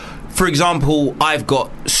 like, for example, I've got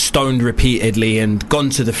stoned repeatedly and gone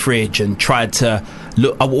to the fridge and tried to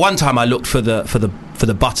look. One time, I looked for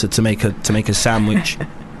the butter to make a sandwich,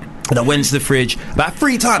 and I went to the fridge about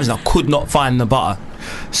 3 times and I could not find the butter.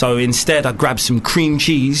 So instead, I grabbed some cream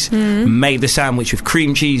cheese, made the sandwich with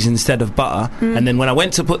cream cheese instead of butter, and then when I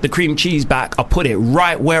went to put the cream cheese back, I put it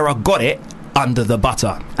right where I got it, under the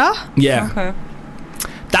butter. Oh, Yeah. Okay.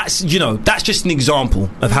 That's just an example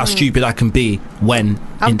of how stupid I can be when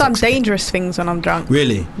I've done intoxicated. dangerous things when I'm drunk.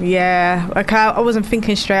 Really? Yeah, like I wasn't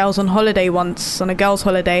thinking straight. I was on holiday once, on a girls'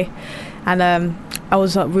 holiday, and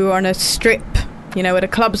we were on a strip, you know, where the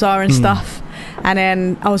clubs are and stuff. And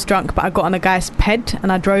then I was drunk, but I got on a guy's ped and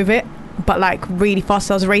I drove it, but like really fast.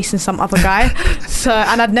 I was racing some other guy,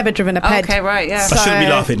 and I'd never driven a ped. Okay, right, yeah. I shouldn't be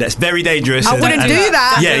laughing. That's very dangerous. I wouldn't do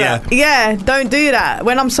that. Yeah. Yeah, don't do that.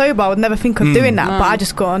 When I'm sober, I would never think of doing that, but I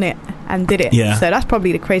just got on it and did it. Yeah. So that's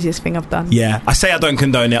probably the craziest thing I've done. Yeah, I say I don't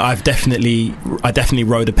condone it. I definitely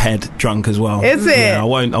rode a ped drunk as well. Is it? Yeah, I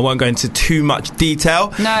won't go into too much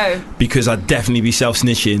detail. No. Because I'd definitely be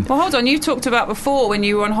self-snitching. Well, hold on. You talked about before when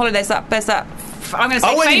you were on holidays. There's that. I'm going to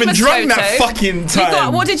say I wasn't even famous drunk photo. that fucking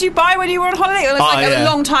time. What did you buy when you were on holiday? It was like yeah. a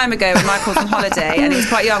long time ago when Michael was on holiday and he was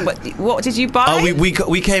quite young. But what did you buy? Oh,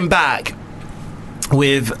 we came back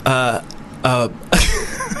with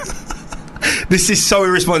this is so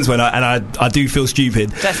irresponsible, and I do feel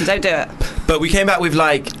stupid. Justin, don't do it. But we came back with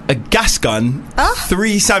like a gas gun,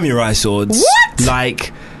 3 samurai swords. What? Like,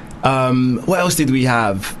 what else did we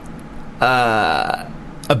have?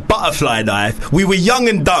 A butterfly knife. We were young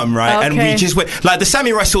and dumb, right? And Okay. we just went like the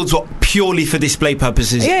samurai swords were purely for display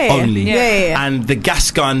purposes only. Yeah. And the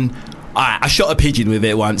gas gun, I shot a pigeon with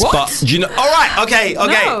it once. What? But do you know? All right, okay.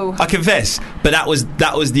 No. I confess. But that was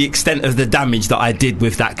the extent of the damage that I did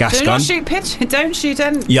with that gas Do gun. not shoot pigeons. Don't shoot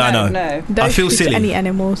any. Yeah, I know. No. Don't I feel shoot silly. any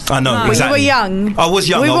animals. I know, No. When exactly. you were young. I was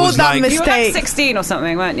young. We've I all was done like You were like Mistake. 16 or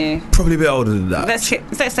something, weren't you? probably a bit older than that. Let's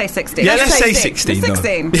say 16. Yeah, let's say 16. though.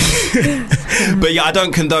 16. But yeah, I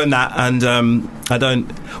don't condone that, and I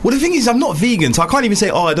don't. Well, the thing is, I'm not vegan, so I can't even say,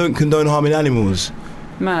 I don't condone harming animals,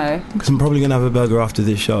 No. because I'm probably gonna have a burger after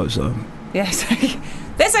this show. So Yes.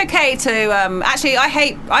 It's okay to actually. I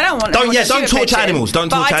don't want. Don't anyone to shoot a torture pigeon, animals. Don't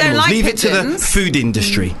but torture I don't animals. like Leave it to the pigeons. food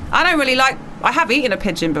industry. I don't really like. I have eaten a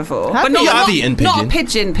pigeon before, Have but you? not, I've not, eaten not a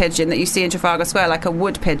pigeon. pigeon that you see in Trafalgar Square, like a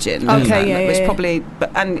wood pigeon. Okay, yeah, which yeah. probably,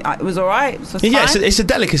 and it was all right. It was Yeah, fine. it's a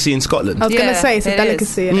delicacy in Scotland. I was going Yeah, to say it's a it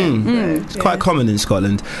delicacy. is. Innit? It's quite common in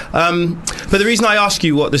Scotland. But the reason I ask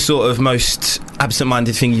you what the sort of most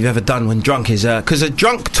absent-minded thing you've ever done when drunk is because a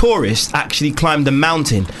drunk tourist actually climbed a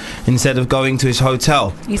mountain instead of going to his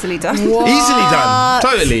hotel. Easily done. What? Easily done.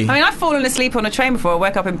 Totally. I mean, I've fallen asleep on a train before. I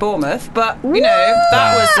woke up in Bournemouth, but you know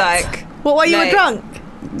that was like, What, while you were late. drunk?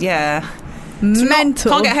 yeah.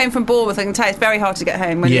 Mental. Can't get home from Bournemouth. I can tell you, it's very hard to get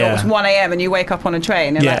home when Yeah. it's 1 a.m. and you wake up on a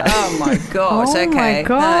train. You're Yeah. like, oh my god, Oh okay, my no,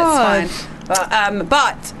 God. it's fine.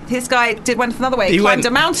 But this guy went another way. He climbed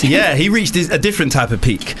a mountain. Yeah, he reached a different type of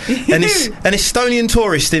peak. An Estonian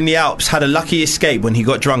tourist in the Alps had a lucky escape when he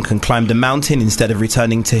got drunk and climbed a mountain instead of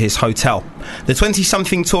returning to his hotel. The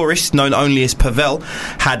 20-something tourist, known only as Pavel,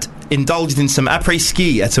 had indulged in some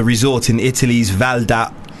après-ski at a resort in Italy's Val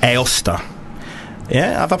d'Aosta.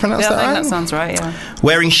 Yeah, have I pronounced Yeah, I that think right? that sounds right. Yeah.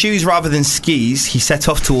 Wearing shoes rather than skis, he set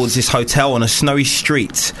off towards his hotel on a snowy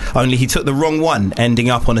street. Only he took the wrong one, ending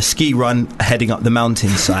up on a ski run heading up the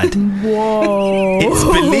mountainside. Whoa. It's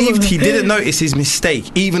believed he didn't notice his mistake,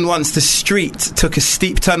 even once the street took a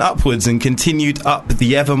steep turn upwards and continued up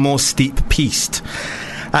the ever more steep piste.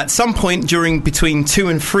 At some point during between 2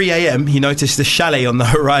 and 3 a.m, he noticed a chalet on the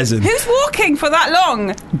horizon. Who's walking for that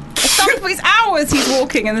long? It's hours he's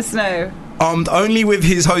walking in the snow. Armed only with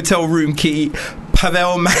his hotel room key,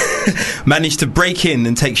 Pavel managed to break in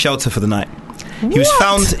and take shelter for the night. He was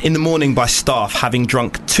found in the morning by staff having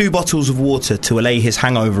drunk 2 bottles of water to allay his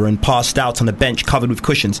hangover and passed out on a bench covered with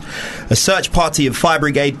cushions. A search party of fire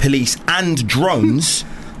brigade, police and drones.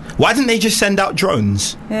 Why didn't they just send out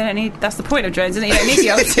drones? You don't need. That's the point of drones, isn't it? You don't need the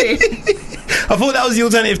other two. I thought that was the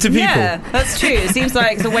alternative to people. Yeah, that's true. It seems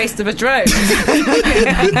like it's a waste of a drone.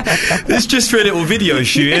 It's just for a little video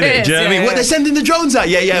shoot, isn't it? It Do you know what I is, mean? yeah, What, they're sending the drones out?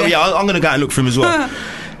 Yeah. I'm going to go out and look for them as well.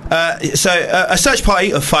 A search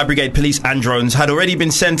party of fire brigade, police and drones had already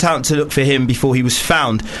been sent out to look for him before he was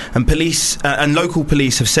found, and police and local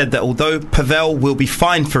police have said that although Pavel will be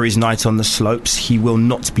fined for his night on the slopes, he will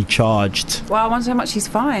not be charged. Wow, I wonder how much he's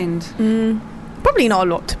fined. Probably not a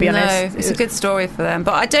lot, to be honest. No, it's a good story for them.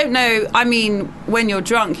 But I don't know. I mean, when you're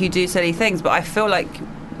drunk, you do silly things. But I feel like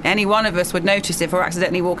any one of us would notice if we're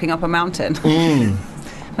accidentally walking up a mountain.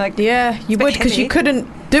 Like, Yeah, you bit would, because you heavy.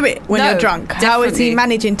 couldn't do it when No, you're drunk. How is he definitely.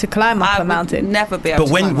 managing to climb up I a would mountain? never be able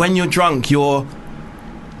But to climb when up. you're drunk, you're...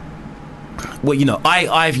 Well, you know,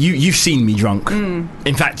 you've seen me drunk. In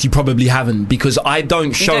fact, you probably haven't, because I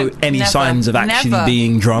don't show don't- any never, signs of actually never.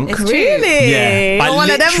 being drunk. It's true. Really? Yeah, You're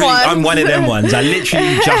one of them literally- ones. I'm one of them ones. I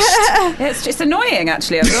literally just... It's just annoying,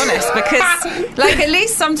 actually, I'll be honest, because, like, at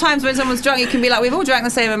least sometimes when someone's drunk, you can be like, we've all drank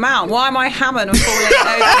the same amount. Why am I hammered and falling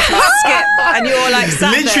over to skip? And you're like,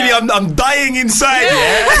 sat Literally, there. I'm dying inside.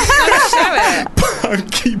 Yeah, Don't show it. I'm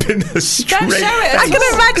keeping a straight. Don't show it. I can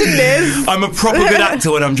imagine this. I'm a proper good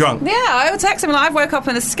actor when I'm drunk. Yeah, I would text him like, I've woke up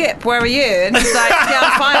in a skip. Where are you? And he's like, yeah,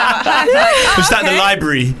 I'm fine. I'm at home. Like, oh, Just at the okay.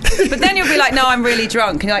 library. But then you'll be like, no, I'm really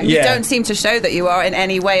drunk. And you're like, Yeah. you don't seem to show that you are in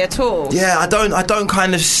any way at all. Yeah, I don't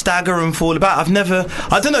kind of stagger and fall about.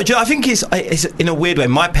 I don't know. I think it's in a weird way.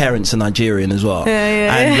 My parents are Nigerian as well,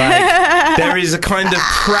 and like there is a kind of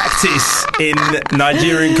practice in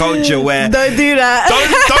Nigerian culture where Don't do that.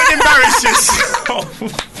 don't embarrass yourself.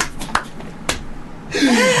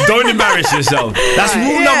 Don't embarrass yourself. That's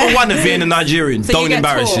rule number 1 of being a Nigerian. So you Don't get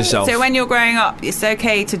embarrass taught. yourself. So when you're growing up, it's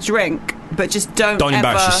okay to drink, but just don't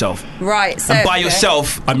Embarrass ever- yourself. Right. So, And by okay.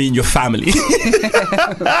 yourself, I mean your family.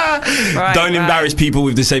 Right, Don't right. embarrass people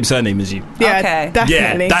with the same surname as you. Yeah, Okay.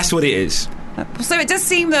 definitely. Yeah, that's what it is. So it does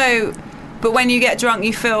seem though. But when you get drunk,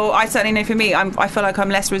 you feel. I certainly know for me, I feel like I'm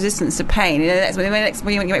less resistant to pain. You know, that's when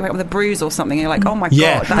you wake up with a bruise or something, you're like, oh my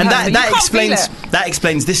Yeah, god, and hurts. You that can't feel explains it. that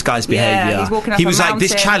explains this guy's Yeah, behaviour. he's walking up He a was like, "This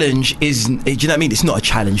mountain. challenge is, do you know what I mean? It's not a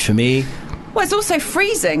challenge for me." Well, it's also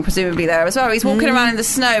freezing, presumably, there as well. He's walking around in the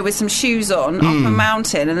snow with some shoes on up a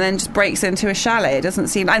mountain and then just breaks into a chalet. It doesn't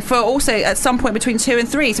seem... And for also at some point between 2 and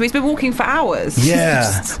 3. So he's been walking for hours.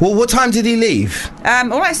 Yeah. Well, what time did he leave?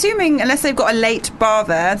 Well, assuming, unless they've got a late bar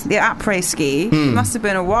there, the après-ski, it must have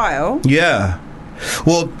been a while. Yeah.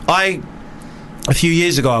 Well, a few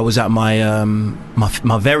years ago, I was at my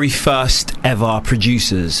my very first ever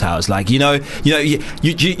producer's house. Like, you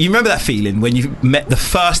remember that feeling when you met the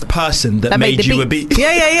first person that made the you a beat. beat?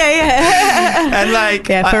 Yeah. And like,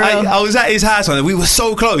 Yeah, for real. I was at his house and we were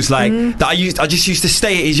so close. Like that, I just used to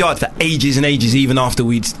stay at his yard for ages and ages. Even after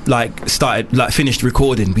we'd finished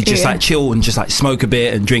recording, we just Yeah. like chill and just like smoke a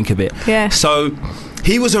bit and drink a bit. Yeah. So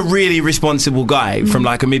he was a really responsible guy from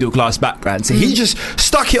like a middle class background, so he just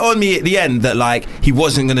stuck it on me at the end that like he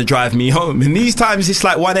wasn't going to drive me home. And these times it's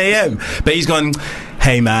like 1 a.m. but he's gone,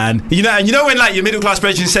 hey man, you know when like your middle class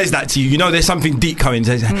person says that to you, you know there's something deep coming.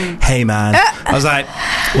 Says, hey man. I was like,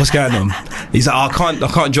 what's going on? He's like, I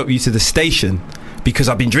can't drop you to the station because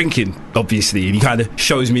I've been drinking, obviously. And he kind of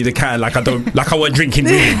shows me the can like I wasn't drinking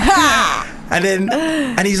really.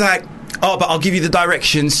 and he's like, oh, but I'll give you the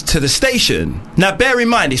directions to the station. Now, bear in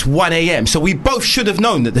mind, it's 1 a.m, so we both should have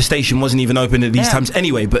known that the station wasn't even open at these times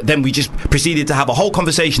anyway, but then we just proceeded to have a whole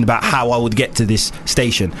conversation about how I would get to this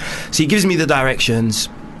station. So he gives me the directions.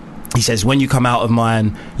 He says, when you come out of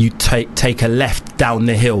mine, you take a left down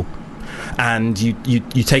the hill. And you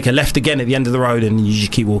take a left again at the end of the road, and you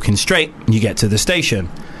just keep walking straight, and you get to the station.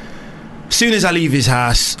 As soon as I leave his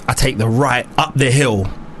house, I take the right up the hill,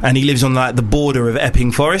 and he lives on like the border of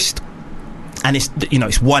Epping Forest. And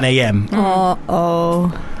it's 1 a.m.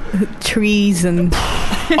 Trees and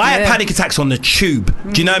I had panic attacks on the tube.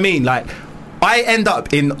 Do you know what I mean? Like, I end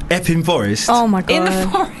up in Epping Forest. Oh my god!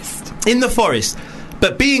 In the forest.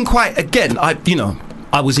 But being quite, again,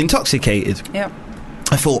 I was intoxicated. Yeah.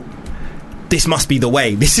 I thought, this must be the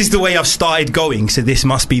way. This is the way I've started going, so this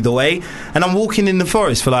must be the way. And I'm walking in the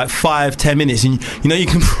forest for like 5-10 minutes, and you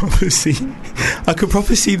can probably see, I could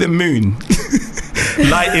probably see the moon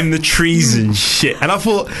lighting the trees and shit. And I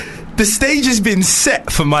thought, the stage has been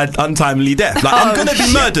set for my untimely death. Like, I'm gonna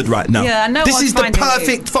be murdered right now. Yeah, no this one's is the finding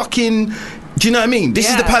perfect fucking. Do you know what I mean? This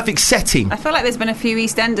is the perfect setting. I feel like there's been a few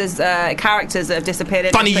EastEnders characters that have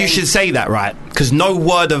disappeared. Funny you should say that, right? Because no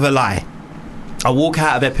word of a lie. I walk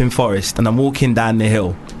out of Epping Forest and I'm walking down the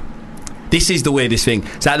hill. This is the weirdest thing.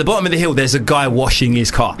 So at the bottom of the hill, there's a guy washing his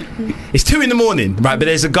car. It's 2 a.m, right? But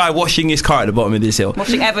there's a guy washing his car at the bottom of this hill.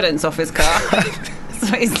 Washing evidence off his car. That's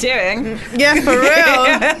what he's doing. yeah, for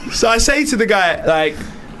real. So I say to the guy, like,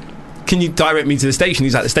 can you direct me to the station?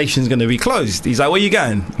 He's like, the station's going to be closed. He's like, where are you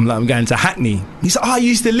going? I'm like, I'm going to Hackney. He's like, I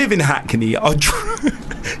used to live in Hackney.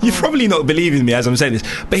 You're probably not believing me as I'm saying this,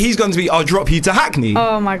 but he's going to be, I'll drop you to Hackney.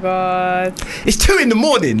 Oh my god! It's 2 a.m, you know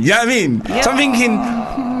what I mean? Yeah. So I'm thinking,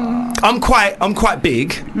 I'm quite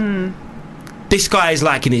big. This guy is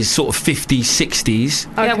like in his sort of 50s,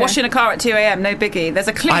 60s. Yeah, washing a car at 2 a.m, no biggie. There's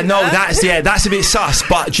a clue. I know, there. that's a bit sus,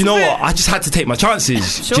 but do you know what? I just had to take my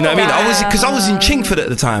chances. Sure. Do you know what I mean? Because I was in Chingford at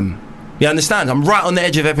the time. You understand? I'm right on the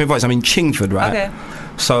edge of Epping Forest. I'm in Chingford, right? Okay.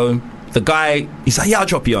 So the guy, he's like, yeah, I'll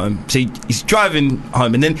drop you home. So he's driving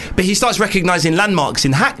home, but he starts recognising landmarks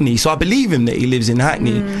in Hackney, so I believe him that he lives in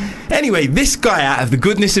Hackney. Anyway, this guy, out of the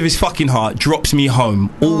goodness of his fucking heart, drops me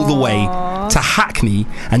home all the way to Hackney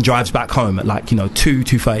and drives back home at like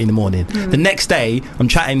 2:30 in the morning. The next day, I'm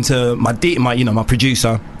chatting to my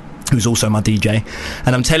producer, who's also my DJ,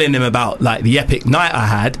 and I'm telling him about like the epic night I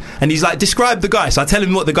had, and he's like, describe the guy. So I tell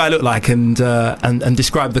him what the guy looked like and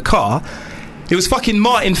describe the car. It was fucking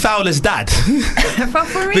Martin Fowler's dad.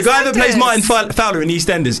 The guy that plays Martin Fowler in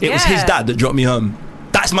EastEnders. It was his dad that dropped me home.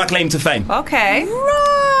 That's my claim to fame. Okay.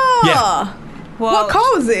 Yeah. Well, What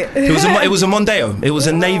car was it? It was a Mondeo. It was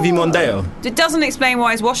a navy Mondeo. It doesn't explain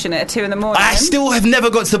why he's washing it at 2 a.m. I still have never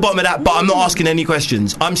got to the bottom of that, but I'm not asking any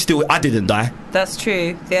questions. I didn't die. That's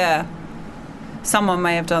true. Yeah. Someone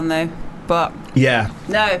may have done though, but Yeah.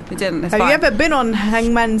 no, we didn't. It's Have fine. you ever been on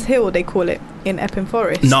Hangman's Hill? They call it in Epping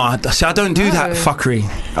Forest. No, I don't do that fuckery.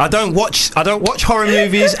 I don't watch horror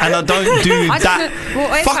movies, and I don't do I that don't know,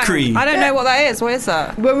 what is fuckery. I don't know what that is. What is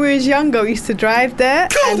that? When we was younger, we used to drive there.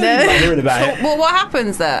 God, and I'm hearing about it. Well, what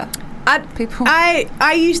happens there? People.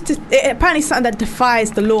 I used to. Apparently, something that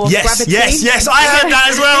defies the law of gravity. Yes, I heard that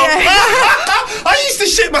as well. I used to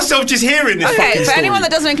shit myself just hearing this Okay, fucking for story. anyone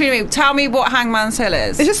that doesn't include me, tell me what Hangman's Hill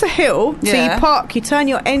is. It's just a hill. So Yeah. you park, you turn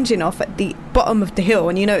your engine off at the bottom of the hill,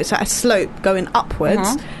 and it's at a slope going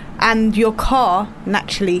upwards, and your car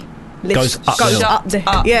naturally lifts, Goes up the hill. up the hill.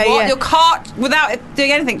 Up. Yeah, What? yeah. Your car, without it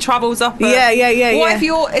doing anything, travels up. Yeah. What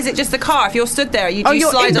if is it just the car? If you're stood there, you do you're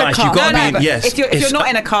slide in the up. car. You've got to No, be, but yes. If you're not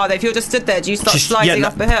in a car, though, if you're just stood there, do you start sliding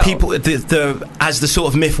off the hill? People, as the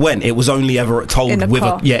sort of myth went, it was only ever told In a with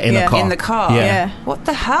car. a in a car. In the car. Yeah. What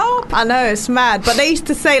the hell? I know, it's mad. But they used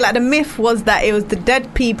to say, like, the myth was that it was the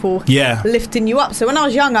dead people lifting you up. So when I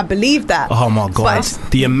was young, I believed that. Oh my god!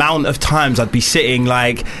 The amount of times I'd be sitting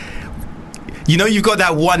like. You've got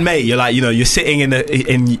that one mate. You're like, you're sitting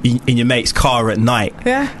in your mate's car at night,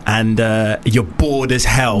 and you're bored as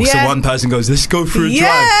hell. So one person goes, "Let's go for a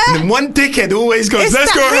drive," and then one dickhead always goes,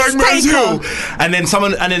 "Let's go Hangman's Hill," and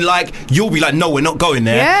then like you'll be like, "No, we're not going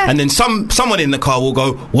there," and then someone in the car will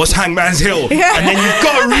go, "What's Hangman's Hill?" And then you've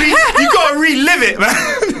got to relive it,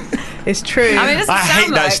 man. It's true. I mean, it doesn't I sound hate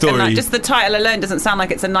that like, story. and, like, just the title alone doesn't sound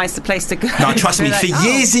like it's a nicer place to go. No, trust me, You're for like, oh.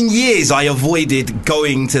 years and years I avoided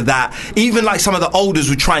going to that. Even like some of the olders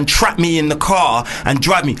would try and trap me in the car and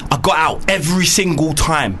drive me. I got out every single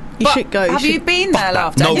time. You But should go. Have you been there,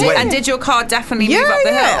 Laughter? No way. And did your car definitely move Yeah, up the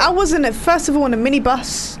yeah. I hill? was in it first of all in a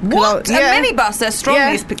minibus. 'Cause What? yeah. A minibus? They're strongly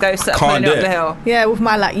Yeah. go Can't pulling do up it. the hill. Yeah, with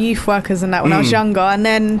my like youth workers and that when I was younger, and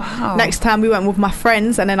then Wow. next time we went with my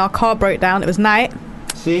friends, and then our car broke down. It was night.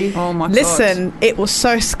 See? Oh my god. Listen, it was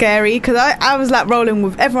so scary because I was like rolling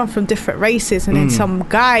with everyone from different races, and then some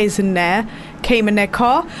guys in there came in their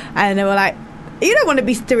car, and they were like, you don't want to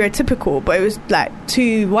be stereotypical, but it was like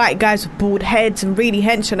two white guys with bald heads and really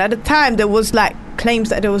hench. And at the time, there was like claims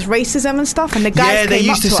that there was racism and stuff, and the guys Yeah, they came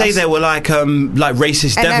used up to say us. there were like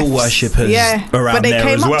racist devil NFs, worshippers yeah, around but they there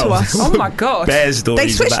came as up well. to us. Oh my god. Bear stories They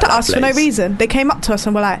switched about to that us for no place. reason. They came up to us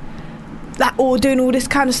and were like all doing all this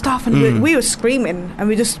kind of stuff, and we were screaming, and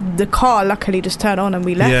the car luckily just turned on and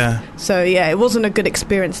we left. Yeah. So yeah, it wasn't a good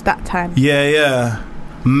experience that time. Yeah.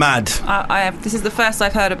 Mad. I have. This is the first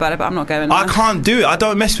I've heard about it, but I'm not going. I there. can't do it. I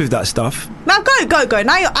don't mess with that stuff. Now go.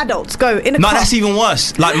 Now you're adults. Go in a No, car. that's even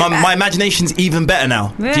worse. Like my imagination's even better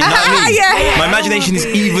now. Do you know Yeah. what I mean? Yeah. My imagination is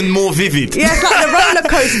even more vivid. Yeah, it's like the roller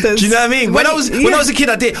coasters. Do you know what I mean? When I was yeah. a kid,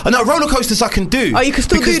 I did. I know roller coasters I can do. Oh, you can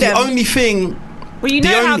still because do them? the only thing. Well, you the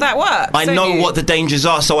know how only- that works. I don't know you? what the dangers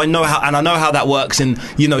are, so I know how that works, and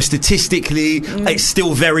statistically, it's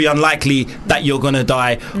still very unlikely that you're gonna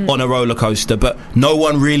die on a roller coaster. But no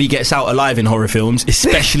one really gets out alive in horror films,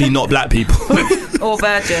 especially not black people. or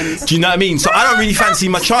virgins. Do you know what I mean? So I don't really fancy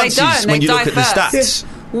my chances don't, when they you look die at the first. stats.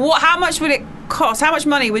 What? How much would it cost? How much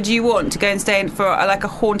money would you want to go and stay in for like a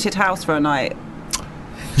haunted house for a night?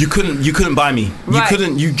 You couldn't buy me. Right.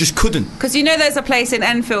 You just couldn't. Because there's a place in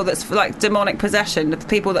Enfield that's for, like demonic possession.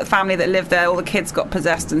 The family that live there, all the kids got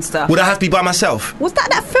possessed and stuff. Would I have to be by myself? Was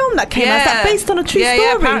that film that came out? Is that based on a true story?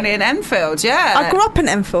 Yeah, apparently in Enfield. Yeah, I grew up in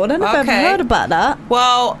Enfield. I never ever Okay. heard about that.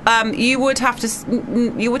 Well, you would have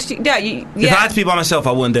to. You would. Yeah. If I had to be by myself,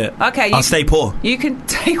 I wouldn't do it. Okay, I'll stay poor. You can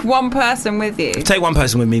take one person with you. Take one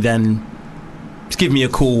person with me, then just give me a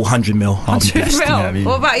cool 100 mil. I'll be blessed. You know what I mean?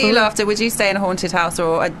 What about you, Laughter? Would you stay in a haunted house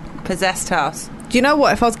or a possessed house? Do you know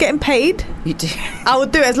what? If I was getting paid, You do. I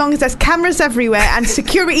would do it as long as there's cameras everywhere and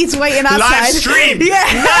security's waiting outside. Live stream! Yeah.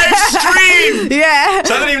 Live stream! Yeah.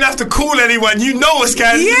 So I don't even have to call anyone. You know what's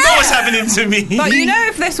going on. You know what's happening to me. But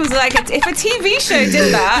if this was like if a TV show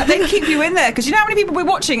did that, they'd keep you in there because you know how many people we're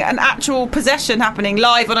watching an actual possession happening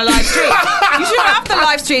live on a live stream. You shouldn't have the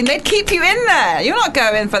live stream. They'd keep you in there. You're not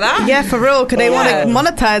going for that. Yeah, for real, because they want to Yeah.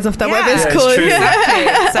 monetize off that, Yeah. whatever Yeah, it's it's called. true.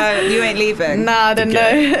 Exactly. So you ain't leaving. Nah, I don't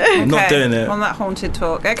know. I'm not doing it. On that haunted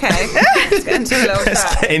talk. Okay. Let's get into a little Let's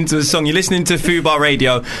chat. get into a song. You're listening to Fubar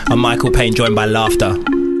Radio. I'm Michael Payne, joined by Laughter.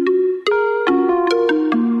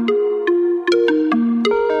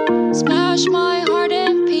 Smash my heart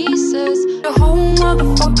in pieces. The whole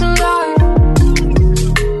motherfucking life.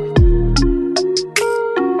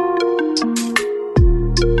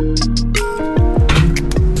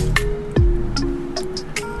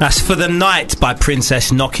 That's For the Night by Princess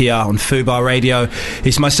Nokia on Fubar Radio.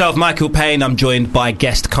 It's myself, Michael Payne. I'm joined by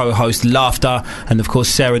guest co-host Laughter and, of course,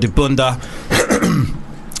 Sarah de Bunda.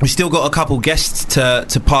 We've still got a couple guests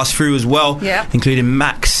to pass through as well, Yeah. including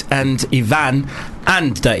Max and Ivan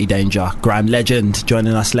and Dirty Danger, Grime Legend,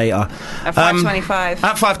 joining us later. At 5:25.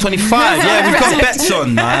 At 5:25, yeah, we've got bets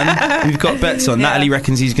on, man. We've got bets on. Yeah. Natalie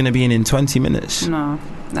reckons he's going to be in 20 minutes. No,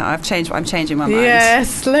 I'm changing my mind. Yeah,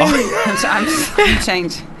 slowly. I'm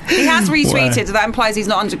changing. He has retweeted. That implies he's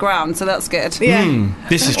not underground, so that's good. Yeah.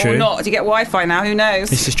 This is Or true. not. Do you get Wi-Fi now? Who knows?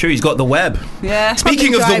 This is true. He's got the web. Yeah.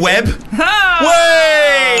 Speaking of the driving. web, Ah!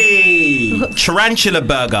 way! Tarantula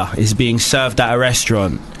burger is being served at a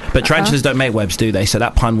restaurant. But tarantulas don't make webs, do they? So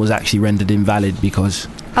that pun was actually rendered invalid because...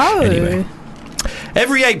 Oh. Anyway.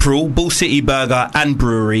 Every April, Bull City Burger and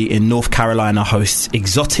Brewery in North Carolina hosts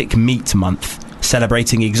Exotic Meat Month,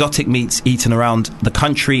 celebrating exotic meats eaten around the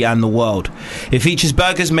country and the world. It features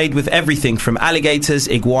burgers made with everything from alligators,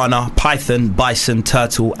 iguana, python, bison,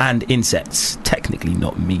 turtle, and insects. Technically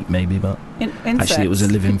not meat, maybe, but actually it was a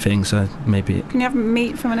living thing, so maybe it... Can you have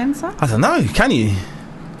meat from an insect? I don't know, can you?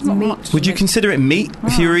 Not much. Would you consider it meat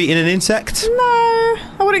if you were eating an insect? No,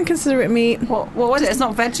 I wouldn't consider it meat. What was it? It's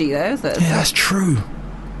not veggie though, is it? Yeah, that's true.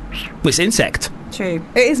 Well, it's insect. True.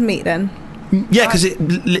 It is meat then. Yeah, because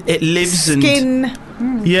it lives Skin,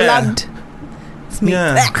 and... Yeah. blood. It's meat.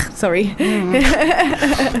 Yeah. Ugh, sorry.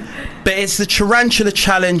 But it's the Tarantula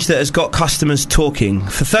Challenge that has got customers talking.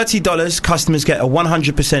 For $30, customers get a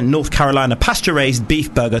 100% North Carolina pasture-raised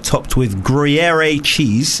beef burger topped with Gruyere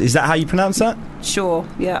cheese. Is that how you pronounce that? Sure.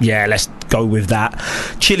 Yeah. Yeah, let's go with that.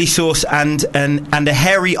 Chili sauce and a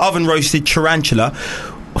hairy oven roasted tarantula.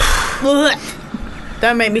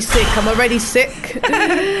 Don't make me sick. I'm already sick.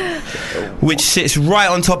 Which sits right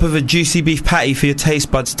on top of a juicy beef patty for your taste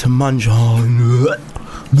buds to munch on.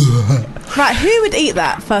 Right, who would eat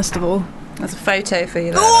that, first of all? That's a photo for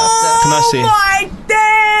you. There, Can I see? Oh my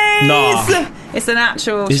days! Nah. It's an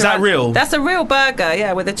actual. Is that real? That's a real burger.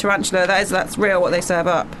 Yeah, with a tarantula. That's real. What they serve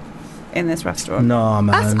up in this restaurant. No, man.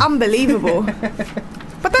 That's unbelievable.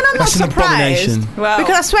 But then I'm That's not an surprised. abomination. Well,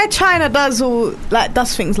 Because I swear China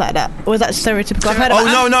does things like that. Or is that stereotypical? I've heard of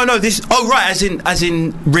Oh no! This. Oh right, as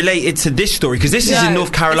in related to this story, because this is No, in North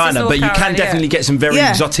this is Carolina, North but you can Carolina, definitely get some very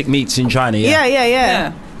Yeah. exotic meats in China. Yeah.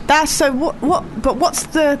 Yeah. That's so. But what's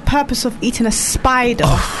the purpose of eating a spider?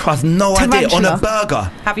 Oh, I've no idea. On a Tarantula.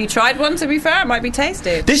 burger. have you tried one? To be fair, it might be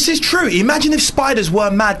tasty. This is true. Imagine if spiders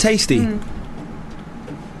were mad tasty.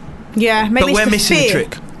 Yeah, maybe But it's we're the missing the fear.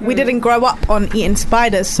 trick. We didn't grow up on eating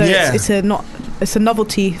spiders, so Yeah. it's a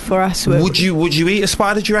novelty for us. Would you eat a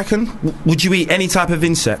spider? Do you reckon? Would you eat any type of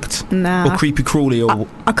insect? Nah. Or creepy crawly or?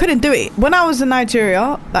 I couldn't do it. When I was in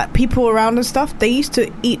Nigeria, like people around and stuff, they used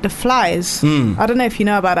to eat the flies. I don't know if you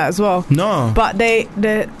know about that as well. No. But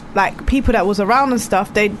the like people that was around and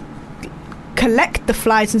stuff, they'd collect the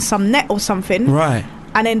flies in some net or something, Right.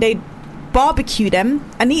 and then they'd barbecue them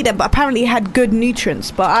and eat them. But apparently it had good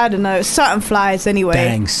nutrients. But I don't know, certain flies anyway.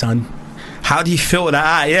 Dang, son. How do you filter that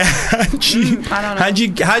out? Yeah. I don't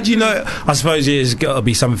know. How do you know? I suppose it has got to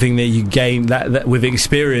be something that you gain that with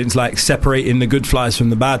experience, like separating the good flies from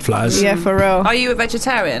the bad flies. Yeah, for real. Are you a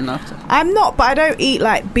vegetarian? I'm not, but I don't eat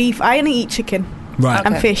like beef. I only eat chicken Right.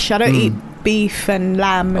 and Okay. fish. I don't eat beef and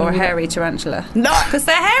lamb Or a and hairy tarantula? No. Because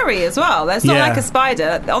they're hairy as well. That's not Yeah. like a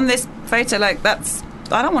spider. On this photo, like, that's...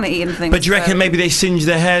 I don't want to eat anything. But do you that's reckon furry. maybe they singe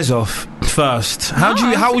their hairs off first? How No,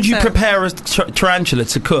 I would think you so. prepare a tarantula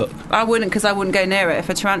to cook? I wouldn't, because I wouldn't go near it. If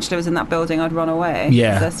a tarantula was in that building, I'd run away.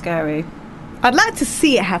 Yeah. They're scary. I'd like to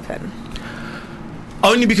see it happen.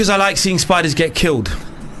 Only because I like seeing spiders get killed.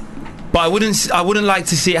 But I wouldn't like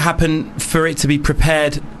to see it happen for it to be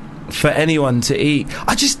prepared for anyone to eat.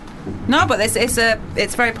 No, but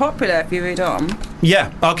it's very popular if you read on.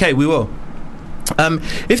 Yeah, okay, we will.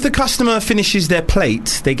 If the customer finishes their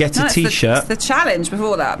plate, they get No, a it's T-shirt. It's the challenge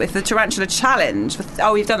before that. If the tarantula challenge...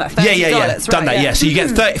 You've done that. $30, Yeah. right, Done that. Yeah. So you get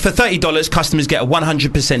for $30, customers get a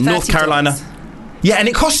 100% North $30. Carolina. Yeah, and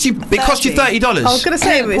it costs you $30. I was going to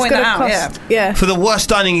say, but it's Point going to that out, cost. Yeah. For the worst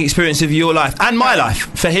dining experience of your life and my life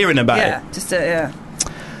for hearing about Yeah, it. just yeah.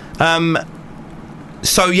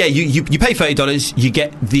 So yeah, you pay $30, you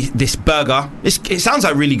get this burger. It sounds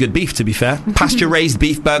like really good beef, to be fair. Pasture raised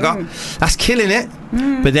beef burger, that's killing it.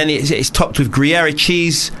 But then it's topped with Gruyere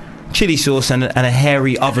cheese, chili sauce, and a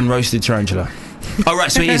hairy oven roasted tarantula. Oh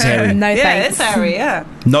right, so it is hairy. No Yeah, thanks. it's hairy, yeah.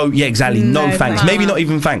 No, yeah, exactly. No, No thanks. thanks. Maybe not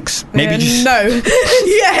even thanks. Maybe just no.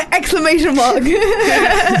 Yeah, exclamation mark.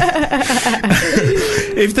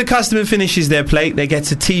 if the customer finishes their plate, they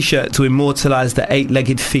get a T-shirt to immortalise the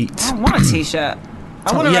 8-legged feet. I want a T-shirt.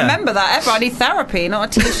 I want to Yeah. remember that ever. I need therapy,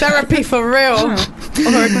 not a T-shirt. Therapy for real.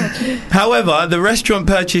 However, the restaurant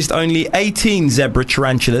purchased only 18 zebra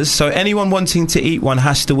tarantulas, so anyone wanting to eat one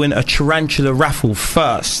has to win a tarantula raffle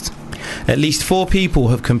first. At least 4 people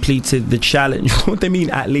have completed the challenge. What do they mean,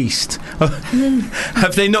 at least?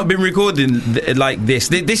 Have they not been recording like this?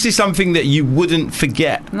 This is something that you wouldn't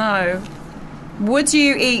forget. No. Would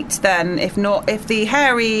you eat then, if the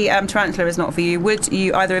hairy tarantula is not for you, would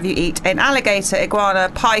you either of you eat an alligator, iguana,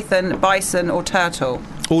 python, bison or turtle?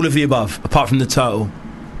 All of the above, apart from the turtle.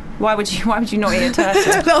 Why would you not eat a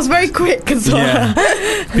turtle? That was very quick as well.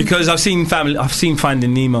 Yeah, because I've seen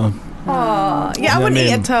Finding Nemo. Aw, yeah, I what wouldn't I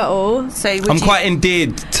eat a mean? turtle. So would I'm you, quite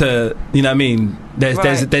endeared to, you know what I mean. There's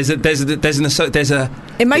a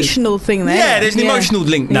Emotional thing there. yeah, there's an emotional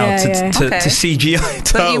link now Yeah, to, yeah. to, Okay. to CGI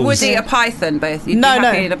turtles. But you would eat a python, both? You'd No, be no.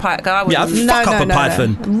 happy to eat a python. I Yeah, wouldn't. I'd fuck up a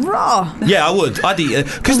python. Raw. Yeah, I would. I'd eat it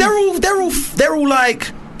because they're all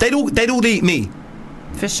like they'd all eat me.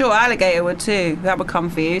 For sure, alligator would too. That would come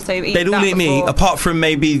for you. So you eat They'd all that eat me, before- apart from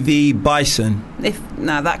maybe the bison.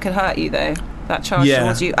 No, that could hurt you though. That charge Yeah.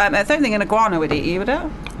 towards you. I don't think an iguana would eat you, would it?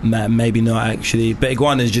 Maybe not actually, but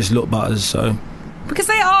iguanas just look butters. So Because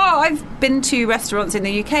they are. I've been to restaurants in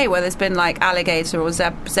the UK where there's been like alligator or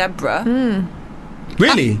zebra.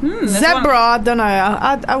 really, There's Zebra, one- I don't know.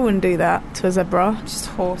 I wouldn't do that to a zebra. Just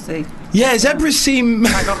horsey. yeah, zebras seem.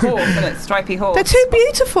 Like a horse, isn't it? Stripy horse. They're too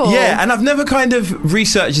beautiful. Yeah, and I've never kind of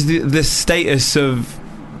researched the status of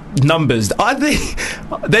numbers. Are they?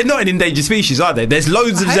 They're not an endangered species, are they? There's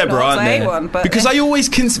loads I of hope zebra, not, aren't I there? want, but- because I always,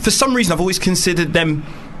 for some reason, I've always considered them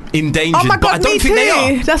endangered, Oh my God, but I don't me think too. they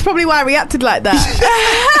are. That's probably why I reacted like that.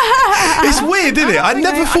 It's weird, isn't it? I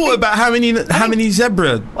never thought about how many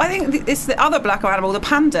zebra. I think it's the other black animal, the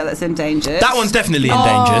panda, that's endangered. That one's definitely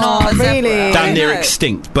endangered. Not a zebra. Really? I Damn don't near know.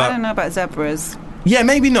 extinct, I but don't know about zebras. yeah,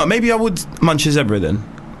 maybe not. Maybe I would munch a zebra then.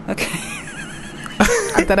 Okay.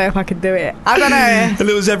 I don't know if I could do it. I don't know. A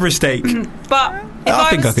little zebra steak. But if I I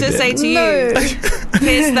think was I could to do say it. to you,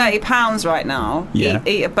 here's £30 right now, Yeah.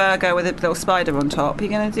 eat a burger with a little spider on top, are you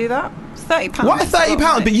going to do that? It's £30. What,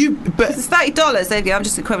 £30? But It's $30. There you go. I'm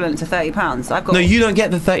just equivalent to £30. I've got. no, you don't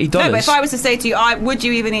get the $30. No, but if I was to say to you, would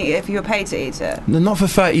you even eat it if you were paid to eat it? No, not for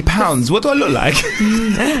 £30. What do I look like?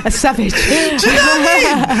 A savage. Do you know what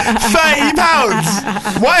I mean?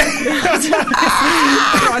 £30. Why?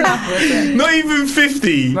 Not enough, is it? Not even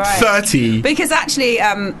 50. Right. 30. Because actually,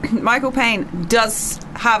 Michael Payne does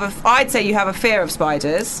have I'd say you have a fear of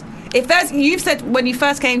spiders. If you've said when you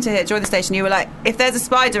first came to join the station, you were like, if there's a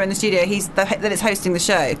spider in the studio, that is hosting the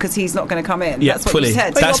show because he's not going to come in. Yeah, That's what fully. you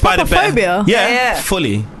said. That got spider phobia? Yeah,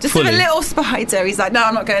 fully. Just fully. a little spider. He's like, no,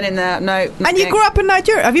 I'm not going in there. No. And you grew up in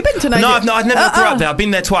Nigeria. Have you been to Nigeria? No, I've never grew up there. I've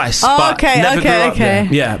been there twice. Oh, but okay, never okay, grew up okay.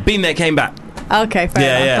 there. Yeah, been there, came back. Okay, fair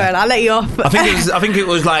Yeah, enough. yeah. Fair enough. I'll let you off. I think it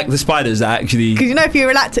was like the spiders that actually. Because you know, if you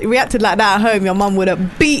reacted like that at home, your mum would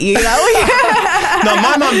have beat you. Like, No,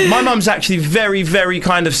 my mum's actually very, very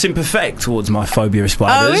kind of sympathetic towards my phobia of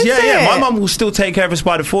spiders. Oh, is yeah. it? My mum will still take care of a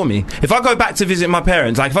spider for me. If I go back to visit my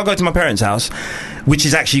parents, like if I go to my parents' house, which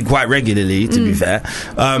is actually quite regularly, to be fair,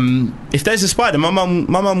 if there's a spider, my mum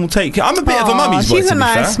will take it. I'm a bit of a mummy's boy. she's to a be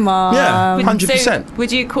nice fair. mum. Yeah, So 100%.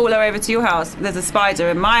 would you call her over to your house? There's a spider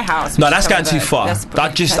in my house. No, Would you that's come going too over? far.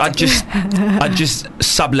 I'd just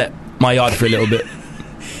sublet my yard for a little bit.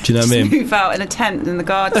 Do you know what I mean? Move out in a tent in the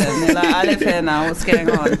garden. You're like, I live here now. What's going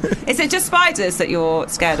on? Is it just spiders that you're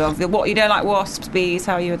scared of? What, you don't like wasps, bees?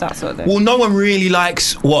 How are you with that sort of thing? Well, no one really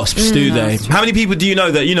likes wasps, do they? that's true. How many people do you know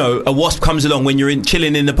that a wasp comes along when you're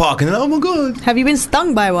chilling in the park and they're like, oh my god? have you been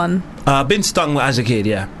stung by one? I've been stung as a kid,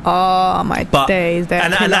 yeah. Oh my But days!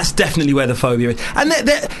 and that's definitely where the phobia is. And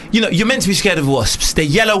you're meant to be scared of wasps. They're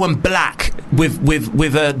yellow and black with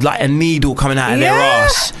a needle coming out of their Yeah.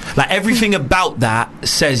 ass. Like everything about that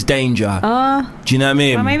says danger. Do you know what I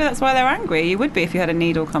mean? Well, maybe that's why they're angry. You would be if you had a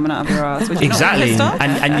needle coming out of your ass. Would you not be Exactly, pissed off?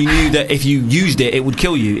 and you knew that if you used it, it would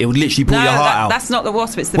kill you. It would literally pull No, your heart out. that's not the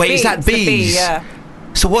wasp. It's the Wait, bee. is that It's the bee, bees? yeah.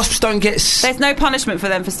 So wasps don't get There's no punishment for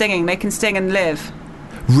them for stinging. They can sting and live.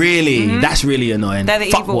 really. That's really annoying. They're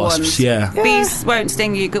the Fuck evil wasps. ones. Yeah. Bees won't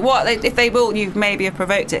sting you. If they will, you maybe have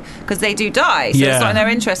provoked it because they do die. So Yeah. it's not in their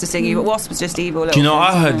interest to sting you. But wasps are just evil. Do you know what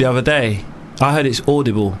I heard the other day? I heard it's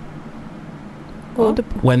audible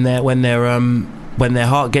when their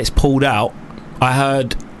heart gets pulled out. I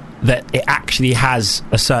heard that it actually has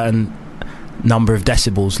a certain number of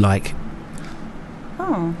decibels. Like,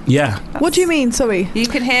 Oh. yeah, What do you mean? Sorry. You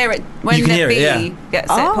can hear it when You can the hear it, bee yeah. gets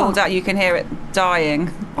Oh. it pulled out. You can hear it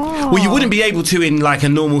dying. well, you wouldn't be able to in like a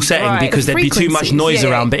normal setting Right. because The there'd be too much frequencies. noise Yeah,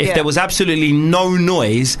 around. But if yeah. there was absolutely no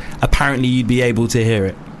noise, apparently you'd be able to hear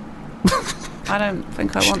it. I don't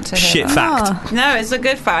think I want to hear Shit that. fact. No, it's a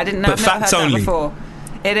good fact. I didn't know. But I've never facts heard that only. before.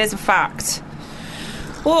 It is a fact.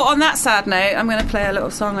 Well, on that sad note, I'm going to play a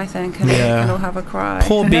little song, I think, and Yeah. we can all have a cry.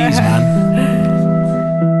 Poor bees, man.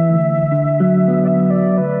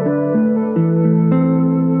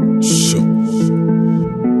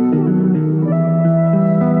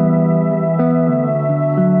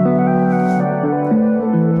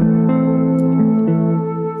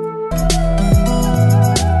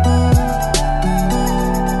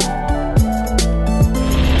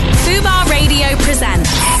 Fubar Radio presents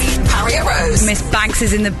Harriet Rose. Miss Banks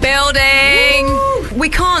is in the building. We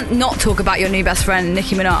can't not talk about your new best friend,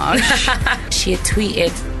 Nicki Minaj. She had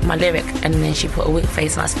tweeted my lyric and then she put a wig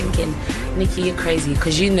face and I was thinking, Nicki, you're crazy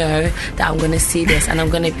because you know that I'm going to see this and I'm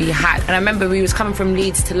going to be hacked. And I remember we was coming from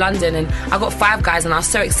Leeds to London and I got Five Guys and I was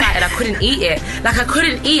so excited I couldn't eat it. Like I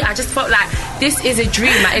couldn't eat. I just felt like this is a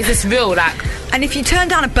dream. Like is this real? Like And if you turned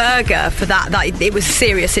down a burger for that it was a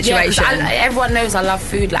serious yeah, 'cause situation. everyone knows I love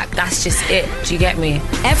food. Like that's just it. Do you get me?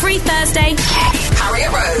 Every Thursday,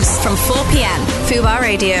 Harriet Rose from 4 p.m. Fubar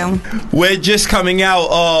Radio. We're just coming out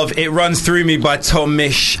of It Runs Through Me by Tom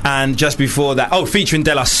Misch, and just before that, featuring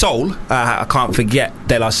De La Soul, I can't forget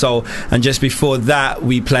De La Soul, and just before that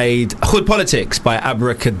we played Hood Politics by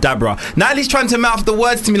Abracadabra. Natalie's trying to mouth the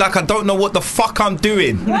words to me like I don't know what the fuck I'm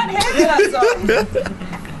doing.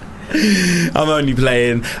 I'm only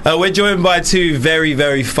playing. We're joined by two very,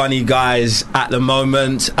 very funny guys at the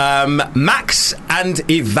moment. Max and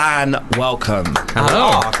Ivan, welcome.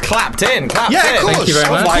 Hello. Oh, clapped in. Of course. Thank you very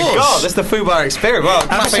much. Oh my God, that's the Fubar experience. Well,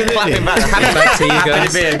 clapping back. Happy back to you guys. Happy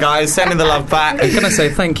to be here, guys. Sending the love back. I'm going to say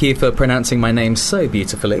thank you for pronouncing my name so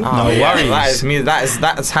beautifully. No worries.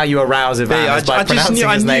 That's how you arouse Ivan. By pronouncing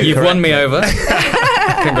his name. You've won me over.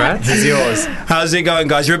 Congrats. It's yours. How's it going,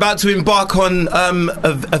 guys? You're about to embark on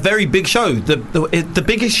a very big show. The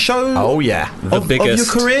biggest show. Oh yeah, of your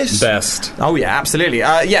careers. Best. Oh yeah, absolutely.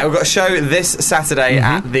 We've got a show this Saturday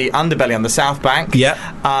at the Underbelly on the South Bank. Yeah.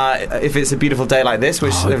 If it's a beautiful day like this,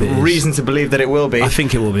 which there's reason to believe that it will be. I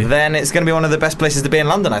think it will be. Then it's going to be one of the best places to be in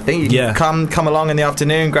London. I think. You can come along in the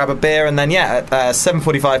afternoon, grab a beer, and then at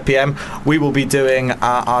 7:45 p.m. we will be doing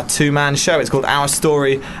our two-man show. It's called Our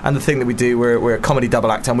Story, and the thing that we do, we're a comedy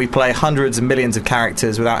double act, and we play hundreds and millions of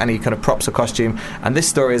characters without any kind of props or costume. And this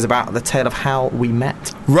story is about the tale of how we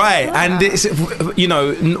met. Right, and it's,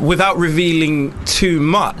 without revealing too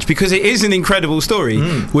much, because it is an incredible story.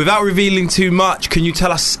 Without revealing too much, can you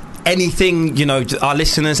tell us anything, our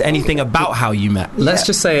listeners, anything about how you met? Let's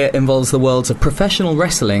just say it involves the worlds of professional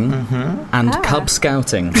wrestling and Cub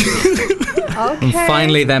Scouting. And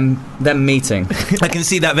finally them meeting. I can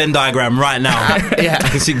see that Venn diagram right now. I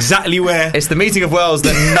can see exactly where. It's the meeting of worlds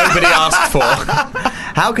that nobody asked for.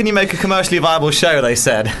 How can you make a commercially viable show, they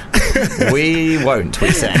said. We won't,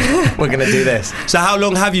 we said. We're going to do this. So how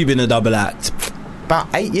long have you been a double act? About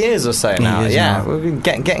 8 years or so now. We're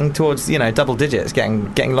getting towards double digits,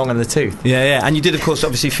 getting long in the tooth. And you did, of course,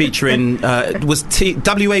 obviously featuring was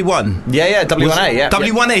WA1. W1A.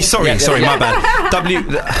 W1A. Sorry, my bad.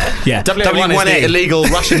 W1A is the illegal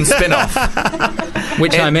Russian spin-off.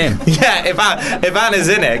 Which I'm in. Ivan is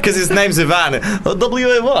in it because his name's Ivan.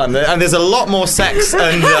 WA1, and there's a lot more sex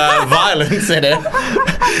and violence in it.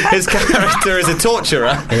 His character is a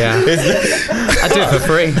torturer. Yeah, I do it for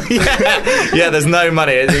free. There's no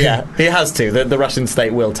money. He has to. The Russian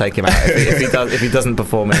state will take him out if he doesn't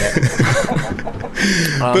perform in it.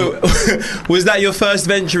 But was that your first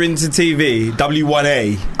venture into TV?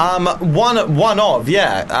 W1A. One of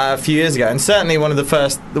a few years ago, and certainly one of the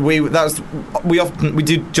first. We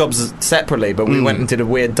do jobs separately, but we went and did a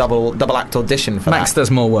weird double act audition for Max that.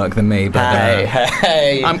 does more work than me, but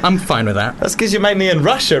hey. I'm fine with that. That's because you're mainly in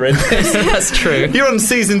Russia in this. That's true. You're on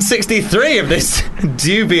season 63 of this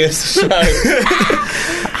dubious show.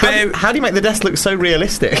 How do you make the desk look so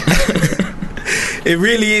realistic? It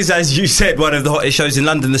really is, as you said, one of the hottest shows in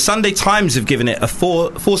London. The Sunday Times have given it a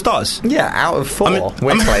 4 stars. Yeah, out of 4.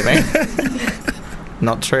 We're claiming.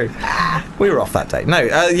 Not true. We were off that day. No,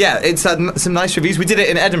 it's had some nice reviews. We did it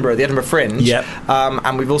in Edinburgh, the Edinburgh Fringe. Yep.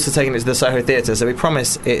 And we've also taken it to the Soho Theatre, so we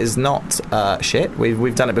promise it is not shit.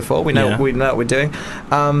 We've done it before. We know what we're doing.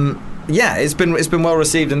 It's been well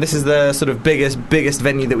received, and this is the sort of biggest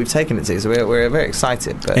venue that we've taken it to. So we're very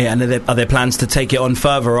excited. But and are there plans to take it on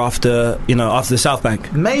further after the South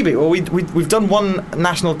Bank? Maybe. Well, we've done one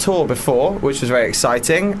national tour before, which was very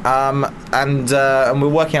exciting. And we're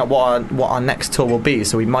working out what our next tour will be.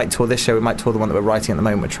 So we might tour this show. We might tour the one that we're writing at the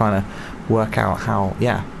moment. We're trying to work out how.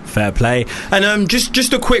 Yeah. Fair play. And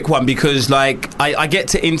just a quick one, because I get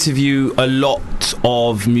to interview a lot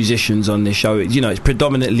of musicians on this show. It's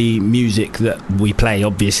predominantly music that we play,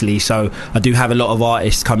 obviously, so I do have a lot of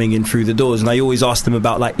artists coming in through the doors, and I always ask them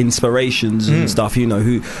about inspirations and stuff,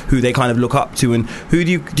 who they kind of look up to, and who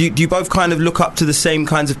do you both kind of look up to the same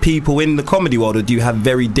kinds of people in the comedy world, or do you have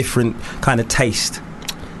very different kind of taste?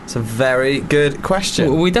 It's a very good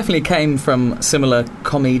question. We definitely came from similar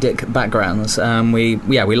comedic backgrounds. We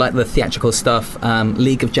like the theatrical stuff.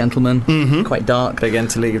 League of Gentlemen, quite dark. Big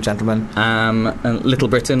into League of Gentlemen. And Little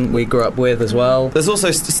Britain we grew up with as well. There's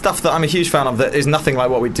also stuff that I'm a huge fan of that is nothing like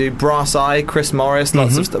what we do. Brass Eye, Chris Morris,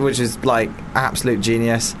 lots of stuff, which is absolute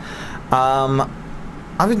genius.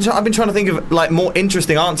 I've been trying to think of more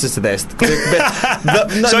interesting answers to this.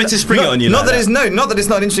 Sorry to spring it on you. Not that it's not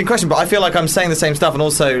an interesting question, but I feel like I'm saying the same stuff, and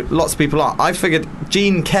also lots of people are. I figured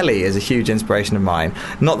Gene Kelly is a huge inspiration of mine.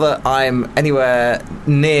 Not that I'm anywhere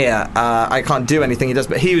near. I can't do anything he does,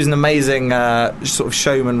 but he was an amazing sort of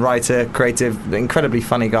showman, writer, creative, incredibly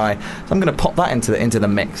funny guy. So I'm going to pop that into the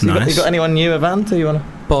mix. Nice. You got anyone new, Ivan? Do you want to?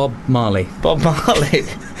 Bob Marley. Go on.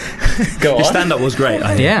 His stand-up was great.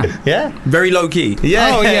 Yeah. Very low key.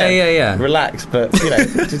 Yeah. Oh yeah. Relax, but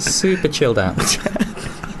just super chilled out.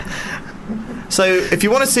 So So if you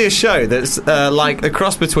want to see a show that's like a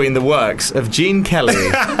cross between the works of Gene Kelly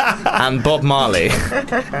and Bob Marley,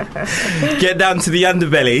 get down to the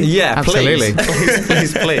underbelly. Yeah, absolutely.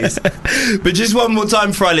 Please. But just one more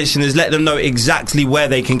time for our listeners, let them know exactly where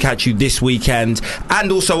they can catch you this weekend,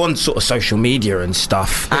 and also on sort of social media and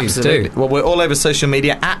stuff. Absolutely. Well, we're all over social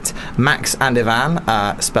media at Max and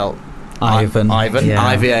Ivan, spelt Ivan, yeah.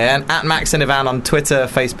 I-V-A-N, at Max and Ivan on Twitter,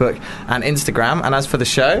 Facebook and Instagram. And as for the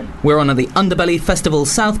show, we're on at the Underbelly Festival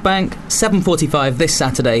South Bank, 7:45 this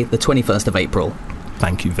Saturday, the 21st of April.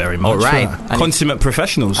 Thank you very much. All right. Consummate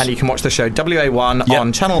professionals. And you can watch the show WA1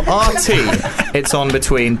 on channel RT. It's on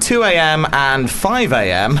between 2 a.m. and 5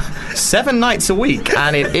 a.m. 7 nights a week,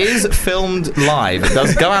 and it is filmed live. It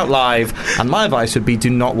does go out live, and my advice would be do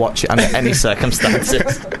not watch it under any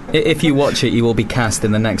circumstances. If you watch it, you will be cast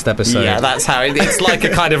in the next episode. Yeah, that's how it's like a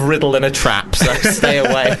kind of riddle in a trap, so stay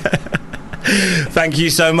away. Thank you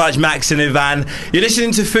so much, Max and Ivan. You're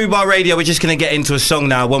listening to Fubar Radio. We're just going to get into a song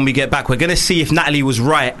now. When we get back, we're going to see if Natalie was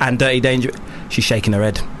right and Dirty Danger. She's shaking her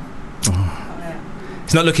head. Oh.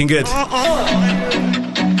 It's not looking good. Michael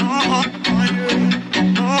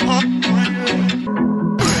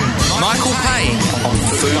Payne on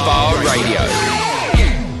Fubar Radio.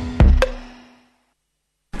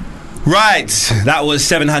 Right, that was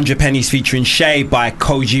 700 Pennies featuring Shay by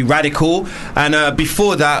Koji Radical, and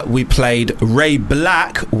before that we played Ray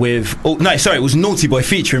Black with it was Naughty Boy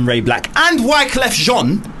featuring Ray Black and Wyclef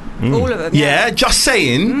Jean. All of them. Yeah, just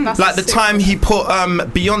saying. Like the time he put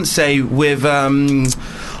Beyonce with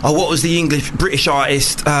what was the British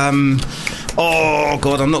artist? Oh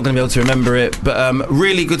God, I'm not going to be able to remember it. But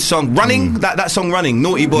really good song, Running. That song, Running.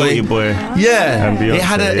 Naughty Boy. Yeah, and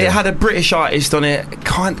Beyonce, it had a British artist on it.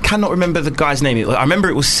 Cannot remember the guy's name. I remember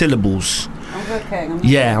it was Syllables.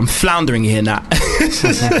 I'm floundering here now. Go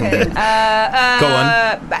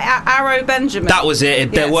on. Arrow Benjamin. That was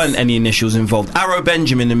it. There weren't any initials involved. Arrow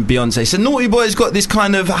Benjamin and Beyonce. So Naughty Boy's got this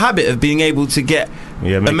kind of habit of being able to get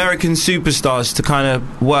American superstars to kind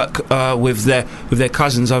of work with their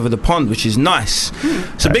cousins over the pond, which is nice.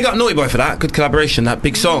 So big up Naughty Boy for that. Good collaboration. That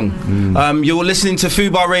big song. You're listening to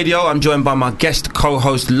Fubar Radio. I'm joined by my guest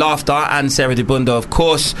co-host Laughter and Sarah Dibunda, of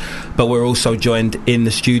course. But we're also joined in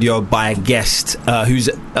the studio by a guest who's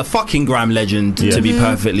a fucking grime legend, to be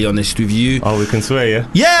perfectly honest with you. Oh, we can swear, yeah?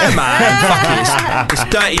 Yeah, man. Fuck it. It's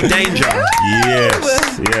Dirty Danger.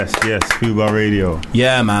 Yes. Fubar Radio.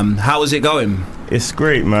 Yeah, man. How is it going? It's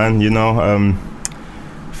great, man. You know,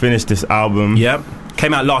 finished this album. Yep.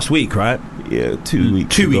 Came out last week, right? Yeah, 2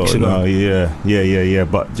 weeks ago. 2 weeks ago. No, yeah.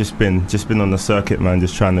 But just been on the circuit, man.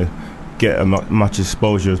 Just trying to get as much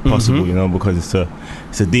exposure as possible, you know, because it's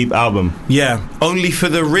a deep album. Yeah, only for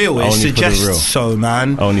the real. It suggests so,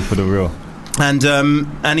 man. Only for the real. And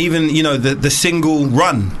even the single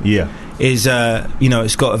Run. Yeah. Is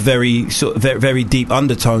it's got a very very deep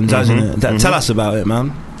undertones, hasn't it? Tell us about it,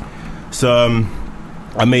 man. So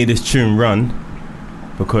I made this tune Run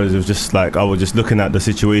because it was just like I was just looking at the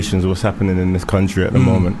situations, what's happening in this country at the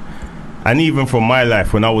moment, and even from my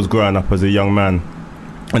life when I was growing up as a young man,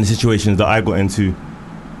 and the situations that I got into,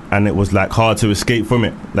 and it was like hard to escape from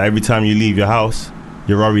it. Like every time you leave your house,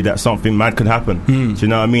 you're worried that something mad could happen. Do you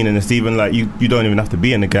know what I mean? And it's even like you don't even have to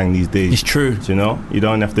be in the gang these days. It's true. Do you know? You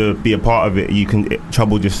don't have to be a part of it.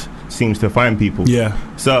 Trouble just seems to find people. Yeah.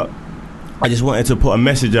 So I just wanted to put a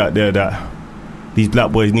message out there that these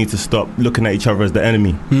black boys need to stop looking at each other as the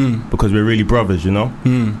enemy, because we're really brothers, you know.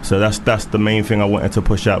 So that's the main thing I wanted to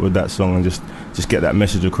push out with that song, and just get that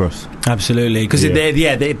message across. Absolutely, because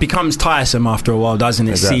it becomes tiresome after a while, doesn't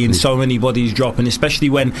it? Exactly. Seeing so many bodies drop, and especially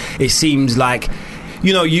when it seems like,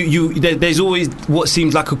 there's always what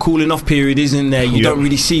seems like a cooling off period, isn't there? You don't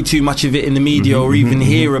really see too much of it in the media or even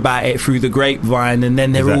hear about it through the grapevine, and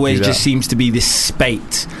then there always just seems to be this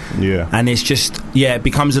spate. Yeah. And it's just, it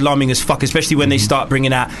becomes alarming as fuck, especially when they start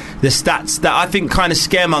bringing out the stats that I think kind of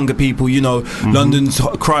scaremonger people, London's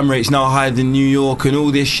crime rate's now higher than New York and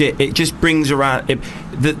all this shit. It just brings around,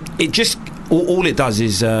 all it does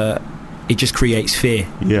is, it just creates fear.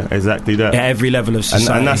 Yeah, exactly that. At every level of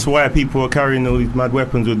society. And that's why people are carrying all these mad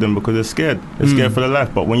weapons with them, because they're scared. They're scared for their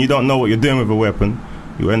life. But when you don't know what you're doing with a weapon,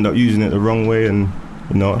 you end up using it the wrong way, and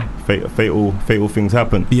fatal things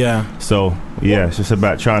happen. Yeah. So it's just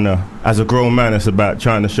about trying to, as a grown man, it's about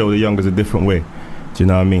trying to show the youngers a different way. Do you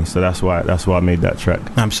know what I mean? So that's why I made that track.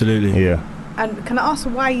 Absolutely. Yeah. And can I ask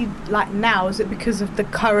why you like now? Is it because of the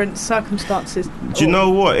current circumstances? Do you know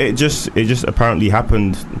what? It just apparently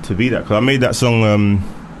happened to be that. Cause I made that song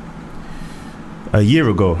a year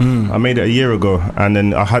ago. I made it a year ago, and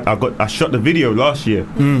then I shot the video last year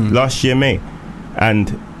May,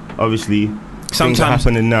 and obviously things are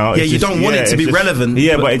happening now. Yeah, It's you just- don't want it to be relevant.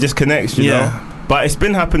 Yeah, but it just connects, you know. But it's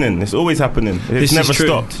been happening. It's always happening. It's This is never true.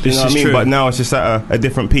 stopped. This You know what is I mean? true. But now it's just at a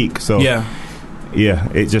different peak. So Yeah. yeah,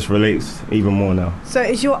 it just relates even more now. So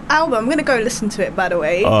is your album? I'm gonna go listen to it. By the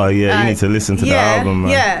way. Oh yeah, you need to listen to the album,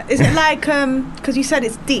 man. Yeah. Is it like because you said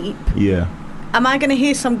it's deep? Yeah. Am I gonna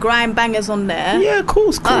hear some grime bangers on there? Yeah, of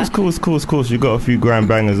course. You got a few grand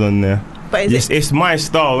bangers on there. But is it's my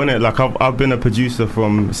style, innit? Like I've been a producer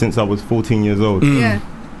since I was 14 years old. Yeah.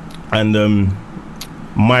 And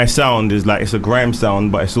my sound is like, it's a grime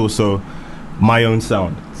sound, but it's also my own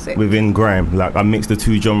sound within grime. Like I mix the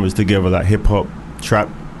two genres together, like hip hop, trap,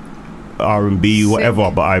 R&B,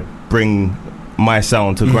 whatever. But I bring my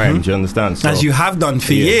sound to grime. Do you understand? So, As you have done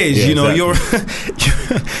for years, yeah, you know,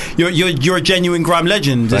 exactly. you're a genuine grime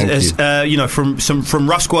legend. Thank you know, from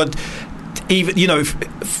Rough Squad, even you know,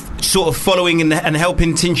 sort of following and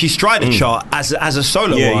helping Tinchy Strider chart as a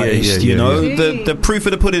solo artist. You know, the proof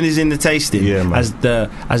of the pudding is in the tasting, as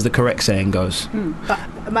the correct saying goes.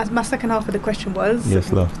 But my second half of the question was,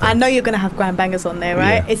 yes, love. I know you're going to have grand bangers on there,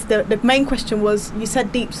 right? Yeah. It's the main question was, you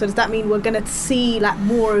said deep, so does that mean we're going to see like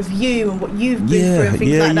more of you and what you've been through and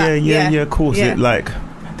things like that? Yeah, of course. Yeah. It, like,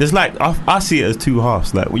 there's like, I see it as two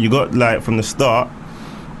halves. Like, you got like from the start,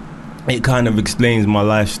 it kind of explains my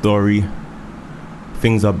life story,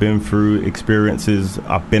 things I've been through, experiences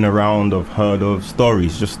I've been around, I've heard of,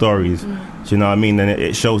 stories. Do you know what I mean? And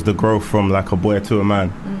it shows the growth from like a boy to a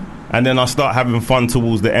man. And then I start having fun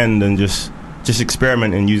towards the end and just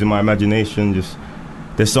experimenting, using my imagination. Just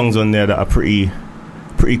there's songs on there that are pretty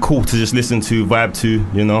cool to just listen to, vibe to,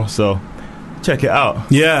 you know. So check it out.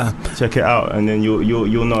 Yeah, check it out, and then you'll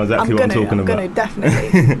know exactly what I'm talking about. I'm gonna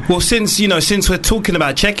definitely. Well, since we're talking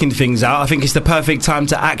about checking things out, I think it's the perfect time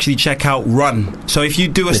to actually check out Run. So if you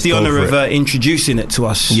do us the honour of introducing it to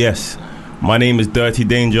us. Yes, my name is Dirty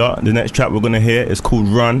Danger. The next track we're gonna hear is called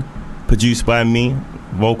Run, produced by me,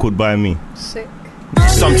 vocaled by me. Sick.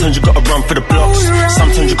 Sometimes you gotta run for the blocks.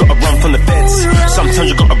 Sometimes you gotta run from the feds. Sometimes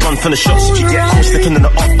you gotta run from the shots. If you get caught slipping in the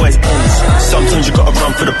off boys' ends. Sometimes you gotta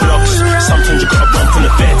run for the blocks. Sometimes you gotta run from the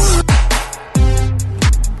feds.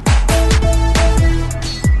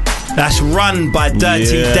 That's Run by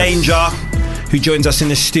Dirty Danger, who joins us in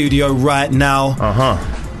the studio right now.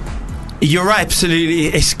 You're right, absolutely.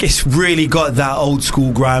 It's really got that old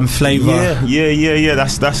school grime flavour. Yeah.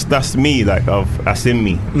 That's me. Like that's in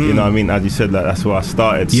me. You know what I mean? As you said, like that's where I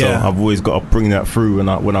started. Yeah. So I've always got to bring that through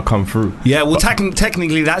when I come through. Yeah. Well,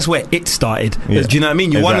 technically, that's where it started. Yeah. Do you know what I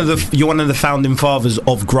mean? You're one of the founding fathers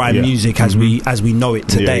of grime music as we know it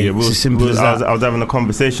today. Yeah. It's as simple as that. I was having a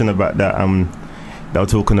conversation about that. They were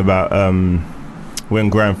talking about when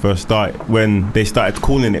grime first started, when they started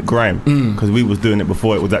calling it grime, because we was doing it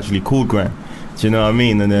before it was actually called grime. Do you know what I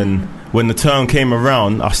mean? And then when the term came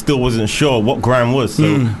around, I still wasn't sure what grime was. So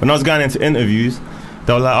when I was going into interviews,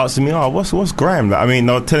 they were like asking me, what's grime? Like, I mean,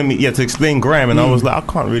 they were telling me, to explain grime, and I was like, I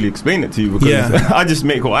can't really explain it to you because I just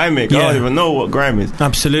make what I make. I don't even know what grime is.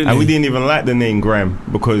 Absolutely. And we didn't even like the name grime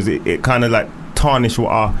because it kind of like tarnished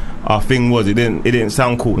what our thing was. It didn't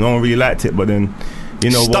sound cool. No one really liked it, but then. You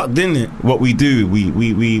know stuck, didn't it? What we do,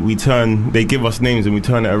 we turn. They give us names and we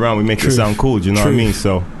turn it around. We make it sound cool. Do you know what I mean?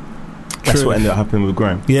 So that's what ended up happening with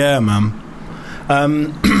grime. Yeah, man.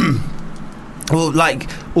 Well, like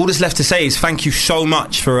all that's left to say is thank you so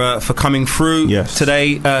much for coming through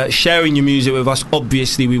today, sharing your music with us.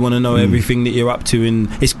 Obviously, we want to know everything that you're up to, and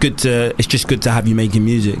it's just good to have you making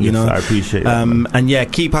music. You know, I appreciate that. And yeah,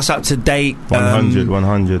 keep us up to date.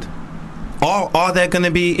 100.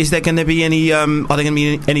 Is there going to be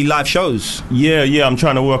any live shows? Yeah, I'm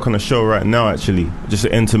trying to work on a show right now, actually, just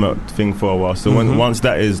an intimate thing for a while. So once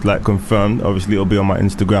that is like confirmed, obviously it'll be on my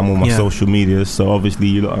Instagram, all my social medias. So obviously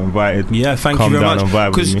you lot are invited. Yeah, thank you very much.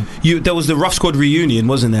 Because there was the Rough Squad reunion,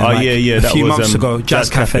 wasn't there? Oh like, yeah, a that few was, months ago, Jazz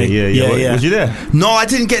Cafe. Yeah. Was you there? No, I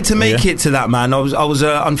didn't get to make it to that, man. I was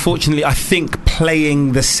unfortunately, I think,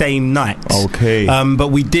 playing the same night. Okay. But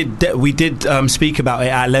we did speak about it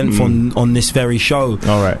at length on this very show.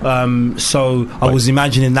 All right. So I was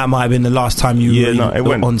imagining that might have been the last time you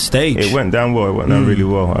went on stage. It went down well. It went down really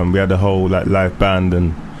well. We had a whole live band,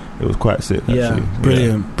 and it was quite sick. Actually.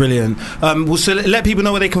 Brilliant. Well, so let people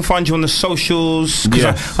know where they can find you on the socials.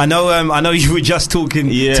 Because I know you were just talking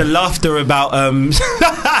to Laughter about Look,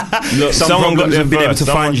 some someone problems got with being able to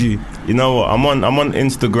find you. You know what? I'm on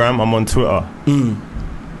Instagram. I'm on Twitter.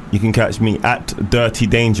 You can catch me at Dirty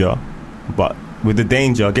Danger, but with the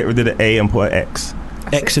danger, get rid of the A and put an X.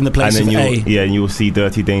 X in the place of A. Yeah, and you will see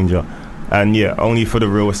Dirty Danger. And yeah, only for the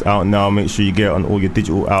real. It's out now. Make sure you get it on all your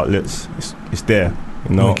digital outlets. It's there.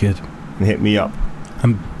 You know. Wicked. And hit me up.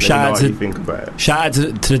 Shout out to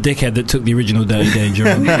the dickhead that took the original Dirty Danger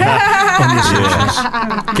on the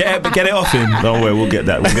socials. Get it off him. Don't worry, we'll get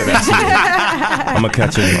that. I'm gonna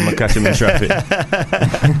catch him in traffic.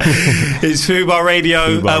 It's Fubar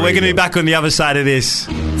Radio. We're going to be back on the other side of this.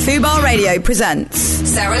 Fubar Radio presents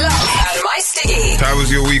Sarah Love and My Stiggy. How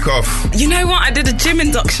was your week off? You know what? I did a gym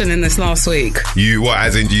induction in this last week. You what?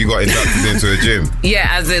 As in, you got inducted into a gym? Yeah,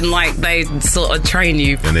 as in, like, they sort of train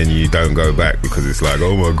you. And then you don't go back because it's like,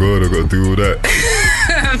 oh my God, I've got to do all that.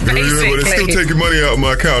 Basically. Yeah, but they're still taking money out of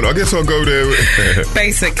my account. I guess I'll go there.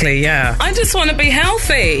 Basically, yeah. I just want to be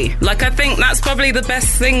healthy. Like, I think that's probably the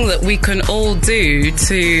best thing that we can all do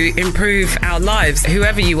to improve our lives.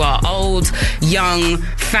 Whoever you are, old, young,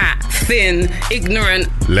 fat, thin, ignorant.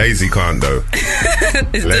 Lazy can't, though.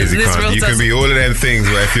 Lazy can't. You can be all of them things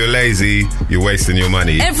where if you're lazy, you're wasting your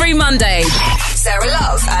money. Every Monday, Sarah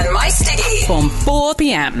Love and My Stiggy. From 4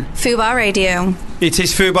 p.m. Fubar Radio. It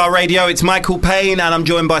is Fubar Radio. It's Michael Payne, and I'm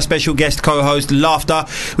joined by special guest co-host Laughter.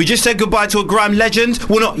 We just said goodbye to a grime legend.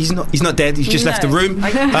 Well, not he's not dead. He's just left the room.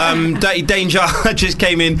 Dirty Danger just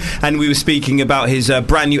came in, and we were speaking about his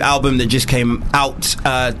brand new album that just came out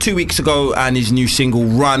 2 weeks ago, and his new single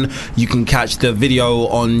Run. You can catch the video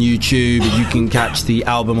on YouTube. You can catch the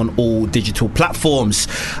album on all digital platforms.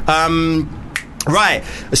 Right,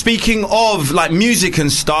 speaking of like music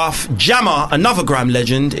and stuff, Jammer, another grime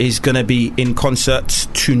legend, is going to be in concert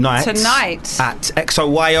tonight at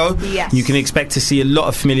XOYO. Yes. You can expect to see a lot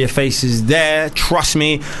of familiar faces there, trust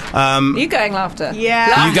me. You going, Laughter?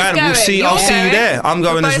 Yeah. You going? We'll see. I'll see you there. I'm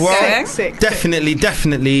going as well. Sick. Definitely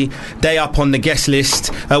day up on the guest list.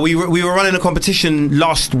 We were running a competition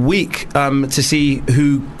last week to see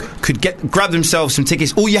who could grab themselves some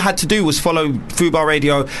tickets. All you had to do was follow Fubar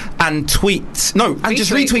Radio and tweet. No, and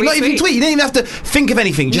just retweet. Not even tweet. You didn't even have to think of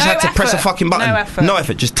anything. You just had to press a fucking button. No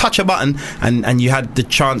effort. Just touch a button, and you had the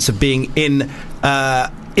chance of being in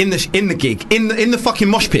the gig, in the fucking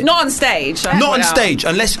mosh pit. Not on stage. Not on stage,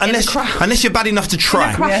 unless you're bad enough to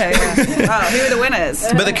try. Yeah. Oh, who are the winners?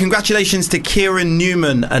 But the congratulations to Kieran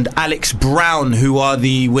Newman and Alex Brown, who are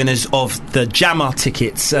the winners of the Jammer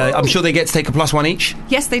tickets. I'm sure they get to take a +1 each.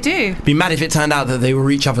 Yes, they do. Be mad if it turned out that they were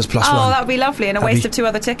each other's +1. Oh, that would be lovely, and a waste of 2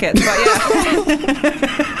 other tickets. But yeah.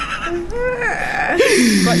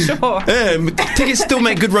 Quite sure. Tickets still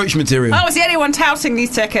make good roach material. I was the only one touting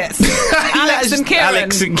these tickets. Alex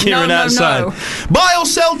and Kieran. Outside. No. Buy or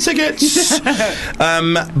sell tickets.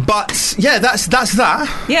 But yeah, that's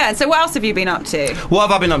that. Yeah. So what else have you been up to? What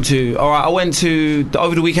have I been up to? All right,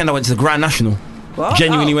 over the weekend I went to the Grand National. What?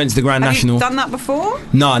 Genuinely went to the Grand National. Have you done that before?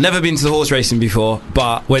 No, never been to the horse racing before,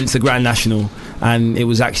 but went to the Grand National, and it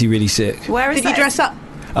was actually really sick. Where is Did you dress up?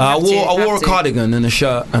 I wore a cardigan and a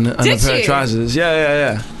shirt and a pair of trousers.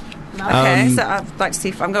 Yeah. Okay, so I'd like to see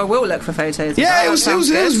if we'll look for photos. Yeah, it was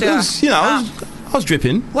you know, I was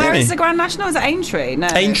dripping. Where is the Grand National? Is it Aintree? No,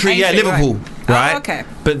 Aintree, yeah, Liverpool, right? Oh, okay.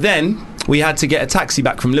 But then we had to get a taxi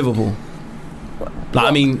back from Liverpool. Like,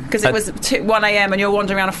 I mean, because it was 1 a.m. and you're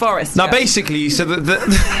wandering around a forest. No, basically, so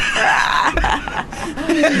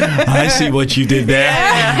I see what you did there.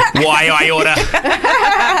 Yeah. Why I order?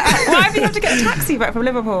 Why have you had to get a taxi back from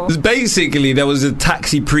Liverpool? Basically, there was a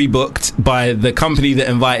taxi pre-booked by the company that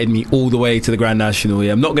invited me all the way to the Grand National.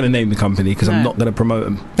 Yeah, I'm not going to name the company because I'm not going to promote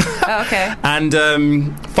them. Oh, okay. And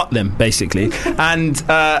fuck them, basically. And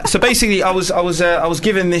so basically, I was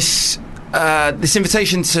given this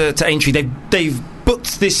invitation to Aintree. They've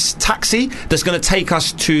booked this taxi that's going to take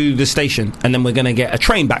us to the station, and then we're going to get a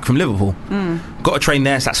train back from Liverpool. Got a train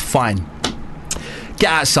there, so that's fine.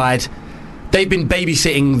 Get outside. They've been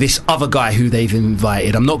babysitting this other guy who they've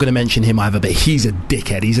invited. I'm not going to mention him either, but he's a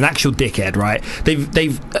dickhead. He's an actual dickhead, right? They've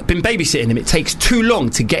been babysitting him. It takes too long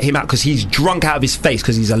to get him out because he's drunk out of his face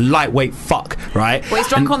because he's a lightweight fuck, right? Well, he's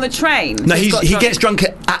drunk on the train. No, he gets drunk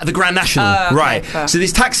at the Grand National, right? Fair. So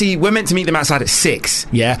this taxi, we're meant to meet them outside at 6,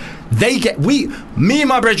 yeah? Me and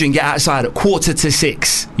my brethren get outside at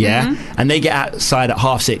 5:45, yeah? And they get outside at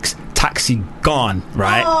 6:30. Taxi gone,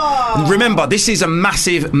 right? Oh. Remember, this is a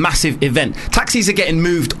massive event. Taxis are getting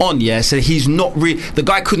moved on, yeah? So he's not the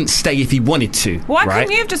guy couldn't stay if he wanted to. Why couldn't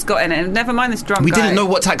you have just got in it? Never mind this drunk guy. We didn't know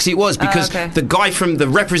what taxi it was because the guy from the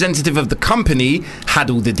representative of the company had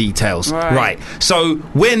all the details. Right. So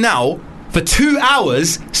we're now for 2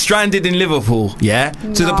 hours stranded in Liverpool, yeah?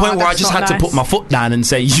 To the point where I just had to put my foot down and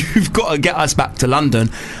say, you've got to get us back to London,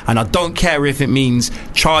 and I don't care if it means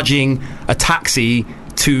charging a taxi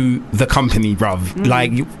to the company, bruv.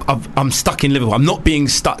 Like, I'm stuck in Liverpool. I'm not being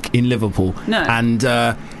stuck in Liverpool. No. And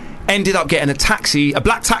ended up getting a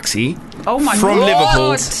black taxi from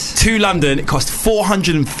Liverpool to London. It cost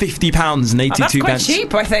 £450 and 82 that's quite pence.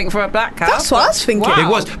 cheap, I think, for a black cab. That's what I was thinking. Wow.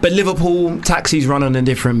 It was, but Liverpool taxis run on a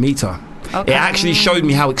different meter. Okay. It actually showed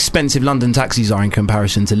me how expensive London taxis are in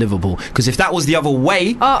comparison to Liverpool. Because if that was the other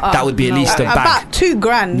way, that would be at least a bag. About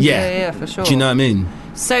 $2,000. Yeah, for sure. Do you know what I mean?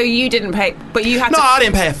 So you didn't pay, but you had No, to... I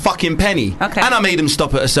didn't pay a fucking penny. Okay. And I made them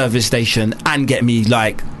stop at a service station and get me,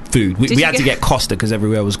 like, food. We had to get Costa because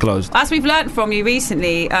everywhere was closed. As we've learnt from you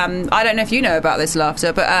recently, I don't know if you know about this,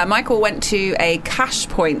 Laughter, but Michael went to a cash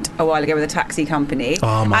point a while ago with a taxi company.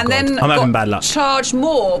 Oh, my and God. then I'm having got bad luck. charged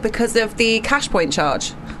more because of the cash point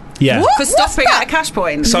charge. Yeah. For stopping at a cash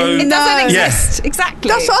point. So- it doesn't exist. Yeah. Exactly.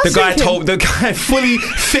 That's what I was The guy fully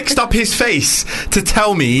fixed up his face to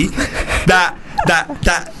tell me that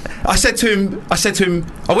I said to him,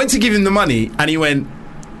 I went to give him the money and he went,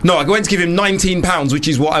 no, I went to give him £19, which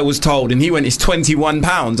is what I was told, and he went, it's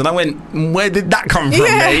 £21. And I went, where did that come from,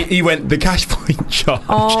 mate? He went, the cash point charge.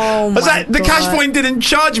 Oh, I was like, the cash point didn't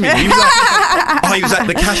charge me. He was like,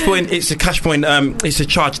 the cash point, it's a cash point, it's a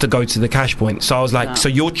charge to go to the cash point. So I was like, so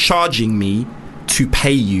you're charging me to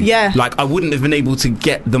pay you? Yeah. Like, I wouldn't have been able to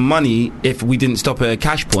get the money if we didn't stop at a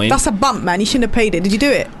cash point. That's a bump, man. You shouldn't have paid it. Did you do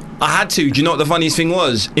it? I had to. Do you know what the funniest thing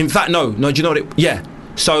was? In fact, no. Do you know what it... Yeah.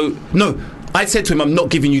 So, no. I said to him, I'm not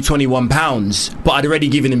giving you £21, but I'd already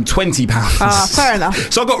given him £20. Fair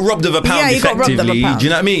enough. So I got robbed of a pound effectively. Do you know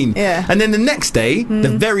what I mean? Yeah. And then the next day, the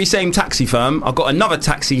very same taxi firm, I got another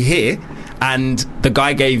taxi here, and the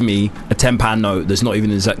guy gave me a £10 note that's not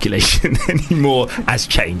even in circulation anymore as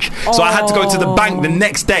change. So I had to go to the bank the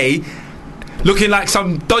next day, looking like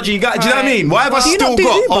some dodgy guy. Do you know what I mean? Why have I still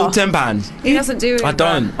got old £10? He doesn't do it. I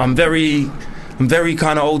don't. I'm very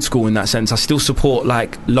kind of old school in that sense. I still support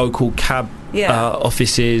like local cab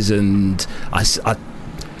offices, and I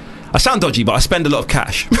sound dodgy, but I spend a lot of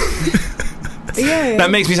cash. Yeah.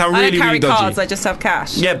 That makes me sound really, I don't carry really dodgy. cards, I just have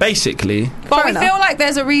cash. Yeah, basically. But we feel like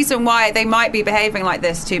there's a reason why they might be behaving like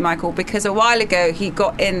this too, Michael, because a while ago he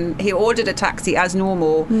ordered a taxi as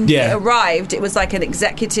normal. Yeah. It arrived, it was like an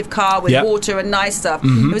executive car with water and nice stuff.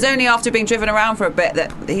 It was only after being driven around for a bit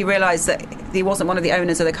that he realised that he wasn't one of the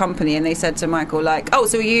owners of the company, and they said to Michael, like, oh,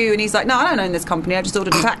 so are you? And he's like, no, I don't own this company, I just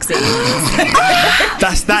ordered a taxi.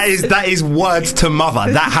 that is words to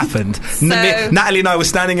mother. That happened. Natalie and I were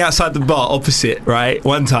standing outside the bar opposite, right?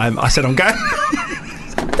 One time I said, I'm going...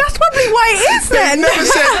 That's probably why it is then. Never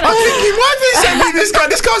said, I'm thinking, why have they sent me this guy?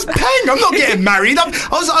 This guy's paying. I'm not getting married. I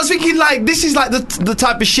was thinking, like, this is like the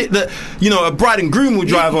type of shit that, you know, a bride and groom will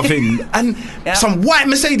drive off in. And some white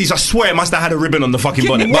Mercedes, I swear it must have had a ribbon on the fucking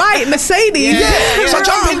bonnet. White Mercedes? Yeah. So I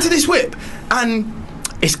jump into this whip and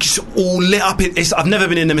it's just all lit up. I've never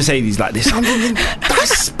been in a Mercedes like this. I'm thinking,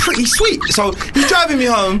 that's pretty sweet. So he's driving me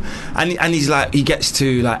home and he's like, he gets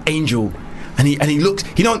to like Angel. And he looks,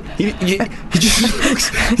 he just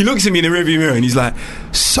looks at me in the rearview mirror and he's like,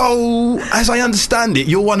 so as I understand it,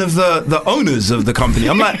 you're one of the owners of the company.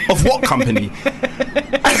 I'm like, of what company?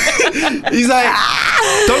 He's like,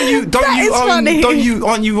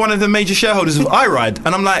 aren't you one of the major shareholders of iRide?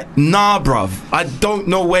 And I'm like, nah, bruv, I don't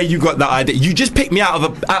know where you got that idea. You just picked me out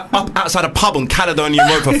of up outside a pub on Caledonian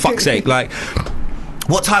Road, for fuck's sake. Like,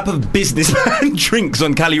 what type of businessman drinks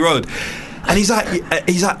on Cali Road? And he's like,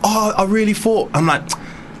 oh, I really thought. I'm like,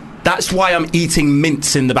 that's why I'm eating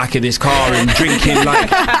mints in the back of this car and drinking like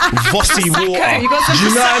Vossi water. Do you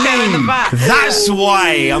know what I mean? That's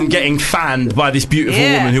why I'm getting fanned by this beautiful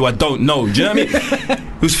woman who I don't know. Do you know what I mean?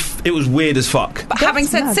 It was weird as fuck. But having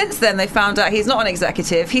said since then they found out he's not an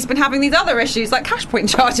executive, he's been having these other issues like cash point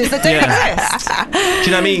charges that don't exist. Do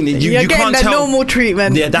you know what I mean? You're getting the normal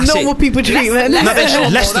treatment. Yeah, that's normal people treatment.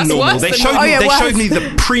 Less than normal. They showed me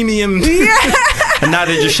the premium. And now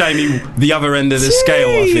they're just showing me the other end of the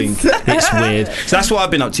scale, I think. It's weird. So that's what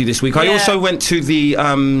I've been up to this week. I also went to the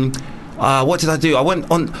what did I do? I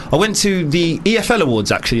went to the EFL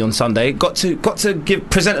Awards actually on Sunday. Got to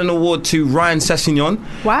present an award to Ryan Sessegnon.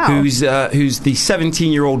 Wow. Who's the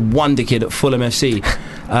 17-year-old wonder kid at Fulham FC.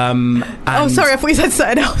 Oh, sorry, I thought you said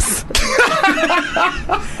something else.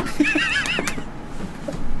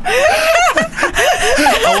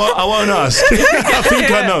 I won't ask. I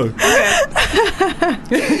think I know.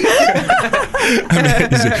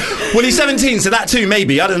 Well, he's 17, so that too,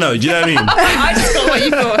 maybe. I don't know. Do you know what I mean? I just got what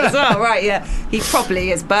you thought as well. Right, yeah. He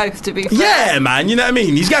probably is both, to be fair. Yeah, man. You know what I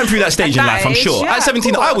mean? He's going through that stage in life, I'm sure. Yeah, at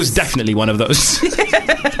 17, I was definitely one of those. What?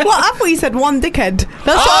 I thought you said one dickhead.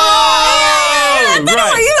 That's don't know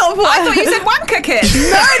what you lot I thought you said wanker kid.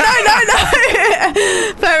 No.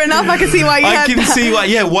 Fair enough. I can see why you I had can that. see why.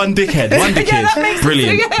 Yeah, one dickhead. One dickhead.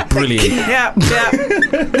 Brilliant. Yeah.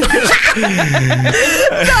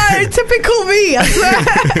 No, typical me. I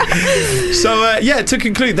swear. So to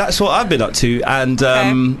conclude, that's what I've been up to, and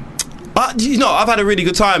I've had a really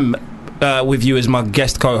good time with you as my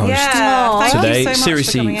guest co-host today. Thank you so much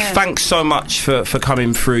Seriously, for coming in. thanks so much for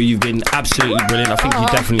coming through. You've been absolutely brilliant. I think you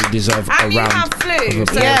definitely deserve a round. You have flu, of applause.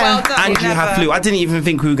 so well done. And you have flu. I didn't even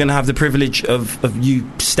think we were going to have the privilege of you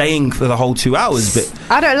staying for the whole 2 hours. But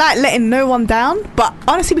I don't like letting no one down, but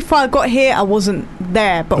honestly, before I got here, I wasn't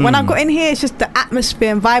there. But when I got in here, it's just the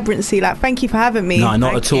atmosphere and vibrancy. Like, thank you for having me. No,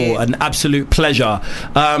 not at all. An absolute pleasure.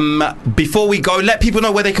 Before we go, let people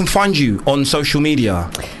know where they can find you on social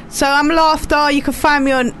media. So I'm Laughter. You can find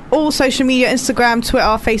me on all social media, Instagram, Twitter,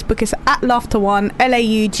 Facebook. It's at Laughter1,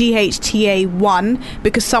 LAUGHTA1,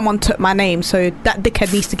 because someone took my name. So that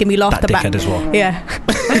dickhead needs to give me laughter back. That dickhead as well. Yeah.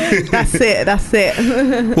 That's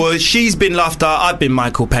it. Well, she's been Laughter. I've been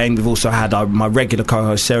Michael Payne. We've also had my regular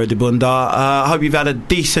co-host, Sarah Debunda. I hope you've had a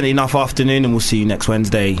decent enough afternoon, and we'll see you next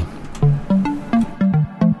Wednesday.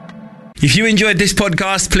 If you enjoyed this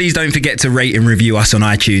podcast, please don't forget to rate and review us on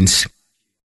iTunes.